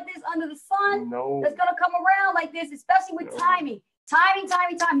opportunity like this under the sun that's going to come around like this, especially with timing.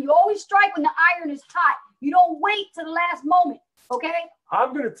 Timing. You always strike when the iron is hot. You don't wait to the last moment, okay?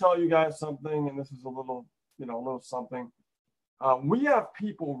 I'm going to tell you guys something, and this is a little something. We have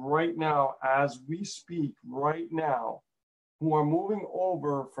people right now, as we speak right now, who are moving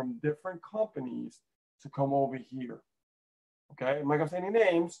over from different companies to come over here. Okay, I'm not going to say any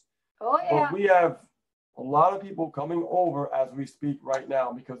names. Oh, yeah. But we have a lot of people coming over as we speak right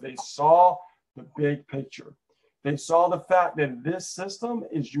now because they saw the big picture. They saw the fact that this system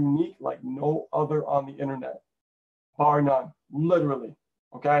is unique like no other on the internet, bar none, literally.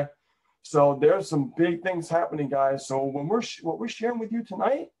 Okay, so there's some big things happening, guys. So when what we're sharing with you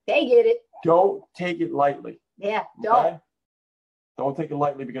tonight, they get it. Don't take it lightly. Yeah, don't. Okay? Don't take it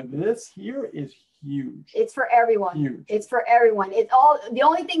lightly because this here is huge. It's for everyone. Huge. It's for everyone. It's all the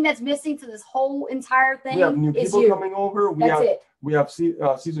only thing that's missing to this whole entire thing. We have new people coming over. We have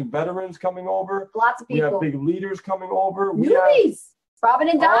seasoned veterans coming over. Lots of people. We have big leaders coming over. Newbies. Robin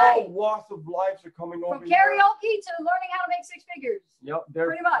and Di. All walks of life are coming over. From karaoke to learning how to make 6 figures. Yep.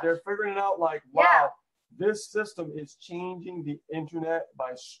 Pretty much. They're figuring it out like, wow, this system is changing the internet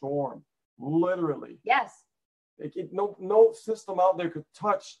by storm. Literally. Yes. No system out there could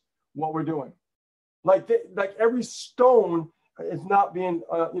touch what we're doing. Like every stone is not being,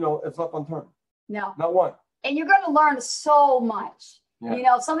 it's up unturned. No. Not one. And you're going to learn so much. Yeah. You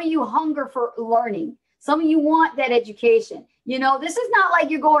know, some of you hunger for learning. Some of you want that education. You know, this is not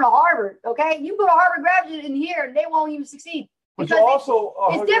like you're going to Harvard, okay? You go to Harvard graduate in here, and they won't even succeed. But you're also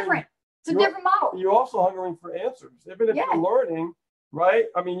it's different. It's a different model. You're also hungering for answers. Even if you're learning, right?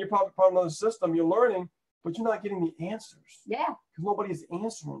 I mean, you're probably part of another system. You're learning, but you're not getting the answers. Yeah. Because nobody's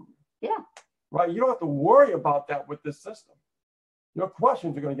answering you. Yeah. Right? You don't have to worry about that with this system. Your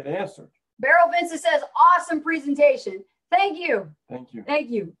questions are going to get answered. Beryl Vincent says, awesome presentation. Thank you. Thank you. Thank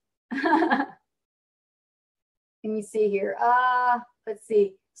you. Let me see here. Let's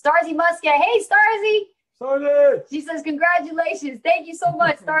see. Starzy Muscat. Hey, Starzy. Starzy. She says, congratulations. Thank you so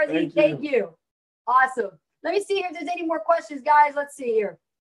much, Starzy. Thank you. Awesome. Let me see here if there's any more questions, guys. Let's see here.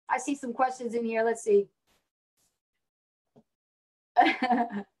 I see some questions in here. Let's see.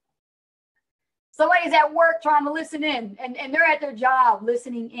 Somebody's at work trying to listen in, and they're at their job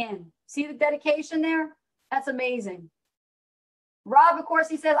listening in. See the dedication there? That's amazing. Rob, of course,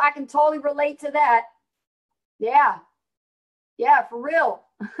 he says, I can totally relate to that. Yeah. Yeah, for real.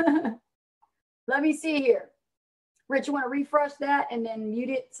 Let me see here. Rich, you want to refresh that and then mute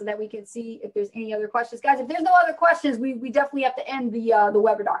it so that we can see if there's any other questions? Guys, if there's no other questions, we definitely have to end the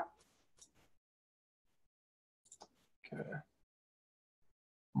webinar. Okay.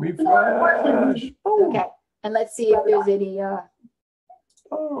 Refresh. Okay. And let's see if there's any. There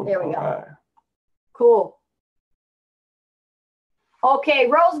we go. Right. Cool. Okay,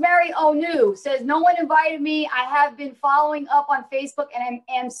 Rosemary Onu says, no one invited me. I have been following up on Facebook and I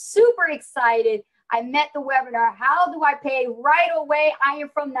am super excited. I met the webinar. How do I pay? Right away, I am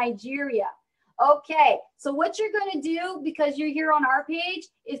from Nigeria. Okay, so what you're going to do, because you're here on our page,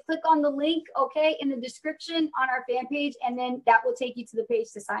 is click on the link, okay, in the description on our fan page, and then that will take you to the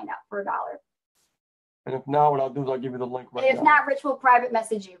page to sign up for $1. And if not, what I'll do is I'll give you the link right now. If not, Rich will private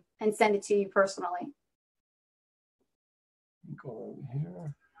message you and send it to you personally. Go over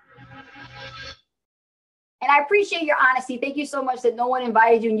here. And I appreciate your honesty. Thank you so much that no one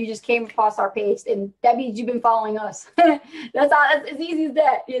invited you and you just came across our page. And that means you've been following us. That's as easy as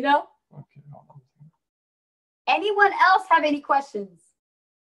that, you know? Okay. Anyone else have any questions?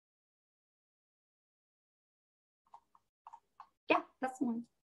 Yeah, that's the one.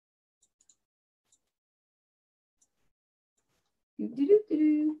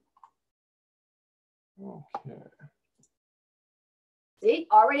 Okay. See,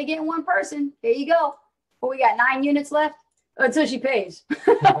 already getting one person. There you go. Well, we got 9 units left until she pays.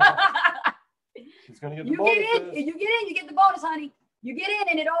 She's gonna get the you bonuses. get in, you get the bonus, honey. You get in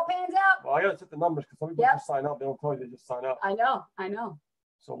and it all pans out. Well, I gotta set the numbers because some people just sign up. They don't tell you they just sign up. I know.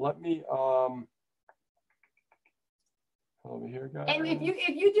 So let me Over here, guys. And if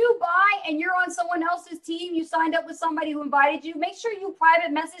you do buy and you're on someone else's team, you signed up with somebody who invited you, make sure you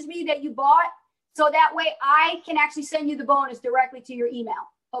private message me that you bought, so that way I can actually send you the bonus directly to your email.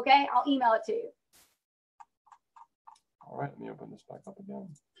 Okay, I'll email it to you. All right, let me open this back up again.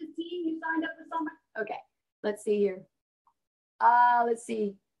 The team, you signed up with somebody. Okay, let's see here. Let's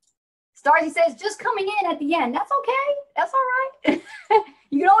see. Starzy says just coming in at the end. That's okay. That's all right.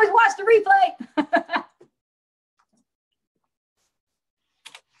 You can always watch the replay.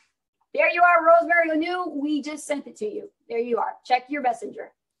 There you are, Rosemary Lanu. We just sent it to you. There you are. Check your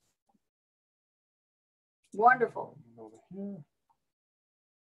messenger. Wonderful. Over here.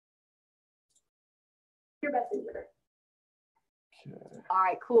 Your messenger. Okay. All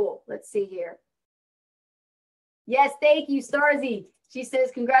right, cool. Let's see here. Yes, thank you, Starzy. She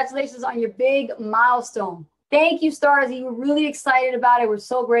says, congratulations on your big milestone. Thank you, Starzy. We're really excited about it. We're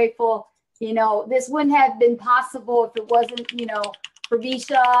so grateful. You know, this wouldn't have been possible if it wasn't, you know, for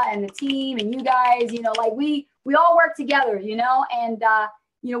Visha and the team and you guys, you know, like we all work together, you know, and,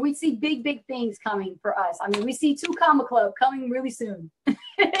 you know, we see big, big things coming for us. I mean, we see 2 Comma Club coming really soon.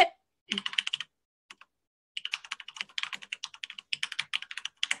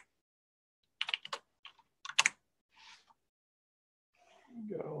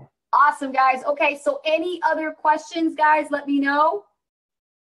 Go. Awesome, guys. Okay, so any other questions, guys, let me know.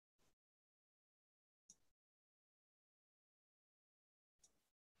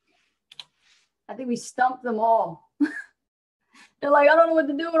 I think we stumped them all. They're like, I don't know what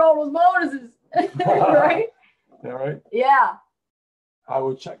to do with all those bonuses. Right? All right. Yeah. I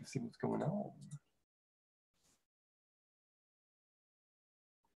will check to see what's going on. All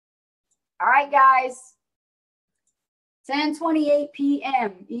right, guys. 10:28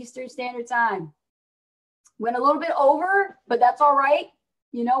 p.m. Eastern Standard Time. Went a little bit over, but that's all right.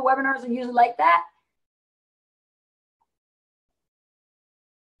 You know, webinars are usually like that.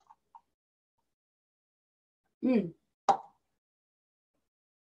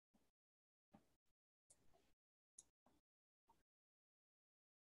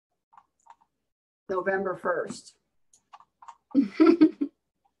 November 1st.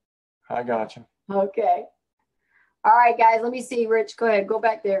 I got you. Okay. All right, guys, let me see. Rich, go ahead. Go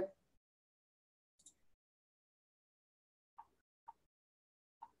back there.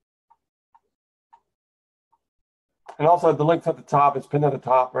 And also the link's at the top. It's pinned at the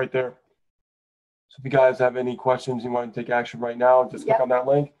top right there. So if you guys have any questions, you want to take action right now, just click on that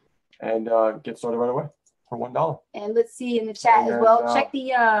link and get started right away for $1. And let's see in the chat as well. Check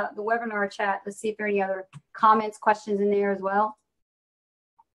the webinar chat. Let's see if there are any other comments, questions in there as well.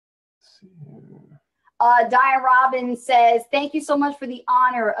 Let's see here. Diane Robbins says, thank you so much for the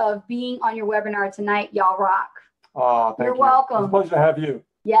honor of being on your webinar tonight. Y'all rock. Oh, thank you. You're welcome. It's a pleasure to have you.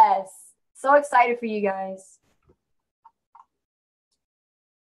 Yes. So excited for you guys.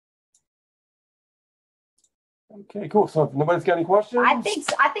 Okay, cool. So if nobody's got any questions? I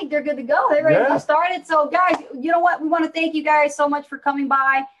think they're good to go. They're ready to get started. So guys, you know what? We want to thank you guys so much for coming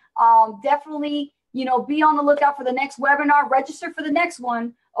by. Definitely, you know, be on the lookout for the next webinar. Register for the next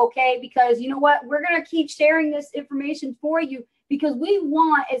one. Okay, because you know what, we're going to keep sharing this information for you because we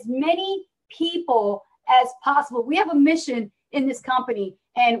want as many people as possible. We have a mission in this company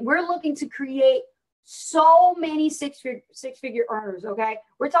and we're looking to create so many six-figure earners. Okay,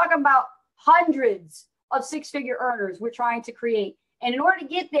 we're talking about hundreds of six-figure earners we're trying to create, and in order to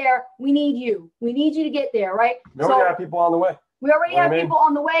get there, we need you. We need you to get there, right? We already have people on the way. We already have people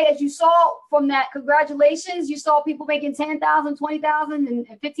on the way. As you saw from that, congratulations. You saw people making $10,000, $20,000, and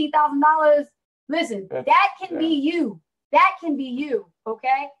 $15,000. Listen, that can be you. That can be you,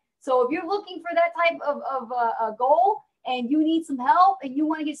 okay? So if you're looking for that type of a goal and you need some help and you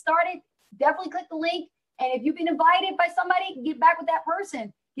want to get started, definitely click the link. And if you've been invited by somebody, get back with that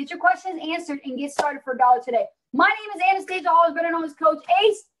person. Get your questions answered and get started for $1 today. My name is Anastasia, always better known as Coach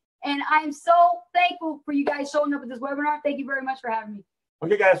Ace. And I'm so thankful for you guys showing up at this webinar. Thank you very much for having me.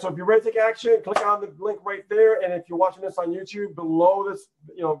 Okay, guys, so if you're ready to take action, click on the link right there. And if you're watching this on YouTube, below this,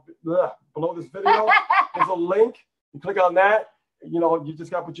 below this video, there's a link. You click on that. You know, you just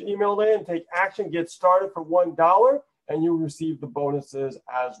got to put your email in, take action, get started for $1, and you'll receive the bonuses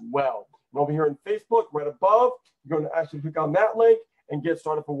as well. And over here on Facebook, right above, you're going to actually click on that link and get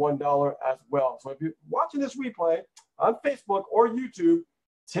started for $1 as well. So if you're watching this replay on Facebook or YouTube,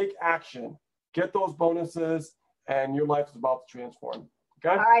 take action, get those bonuses, and your life is about to transform. Okay?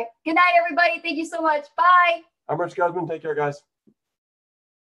 All right. Good night, everybody. Thank you so much. Bye. I'm Rich Guzman. Take care, guys.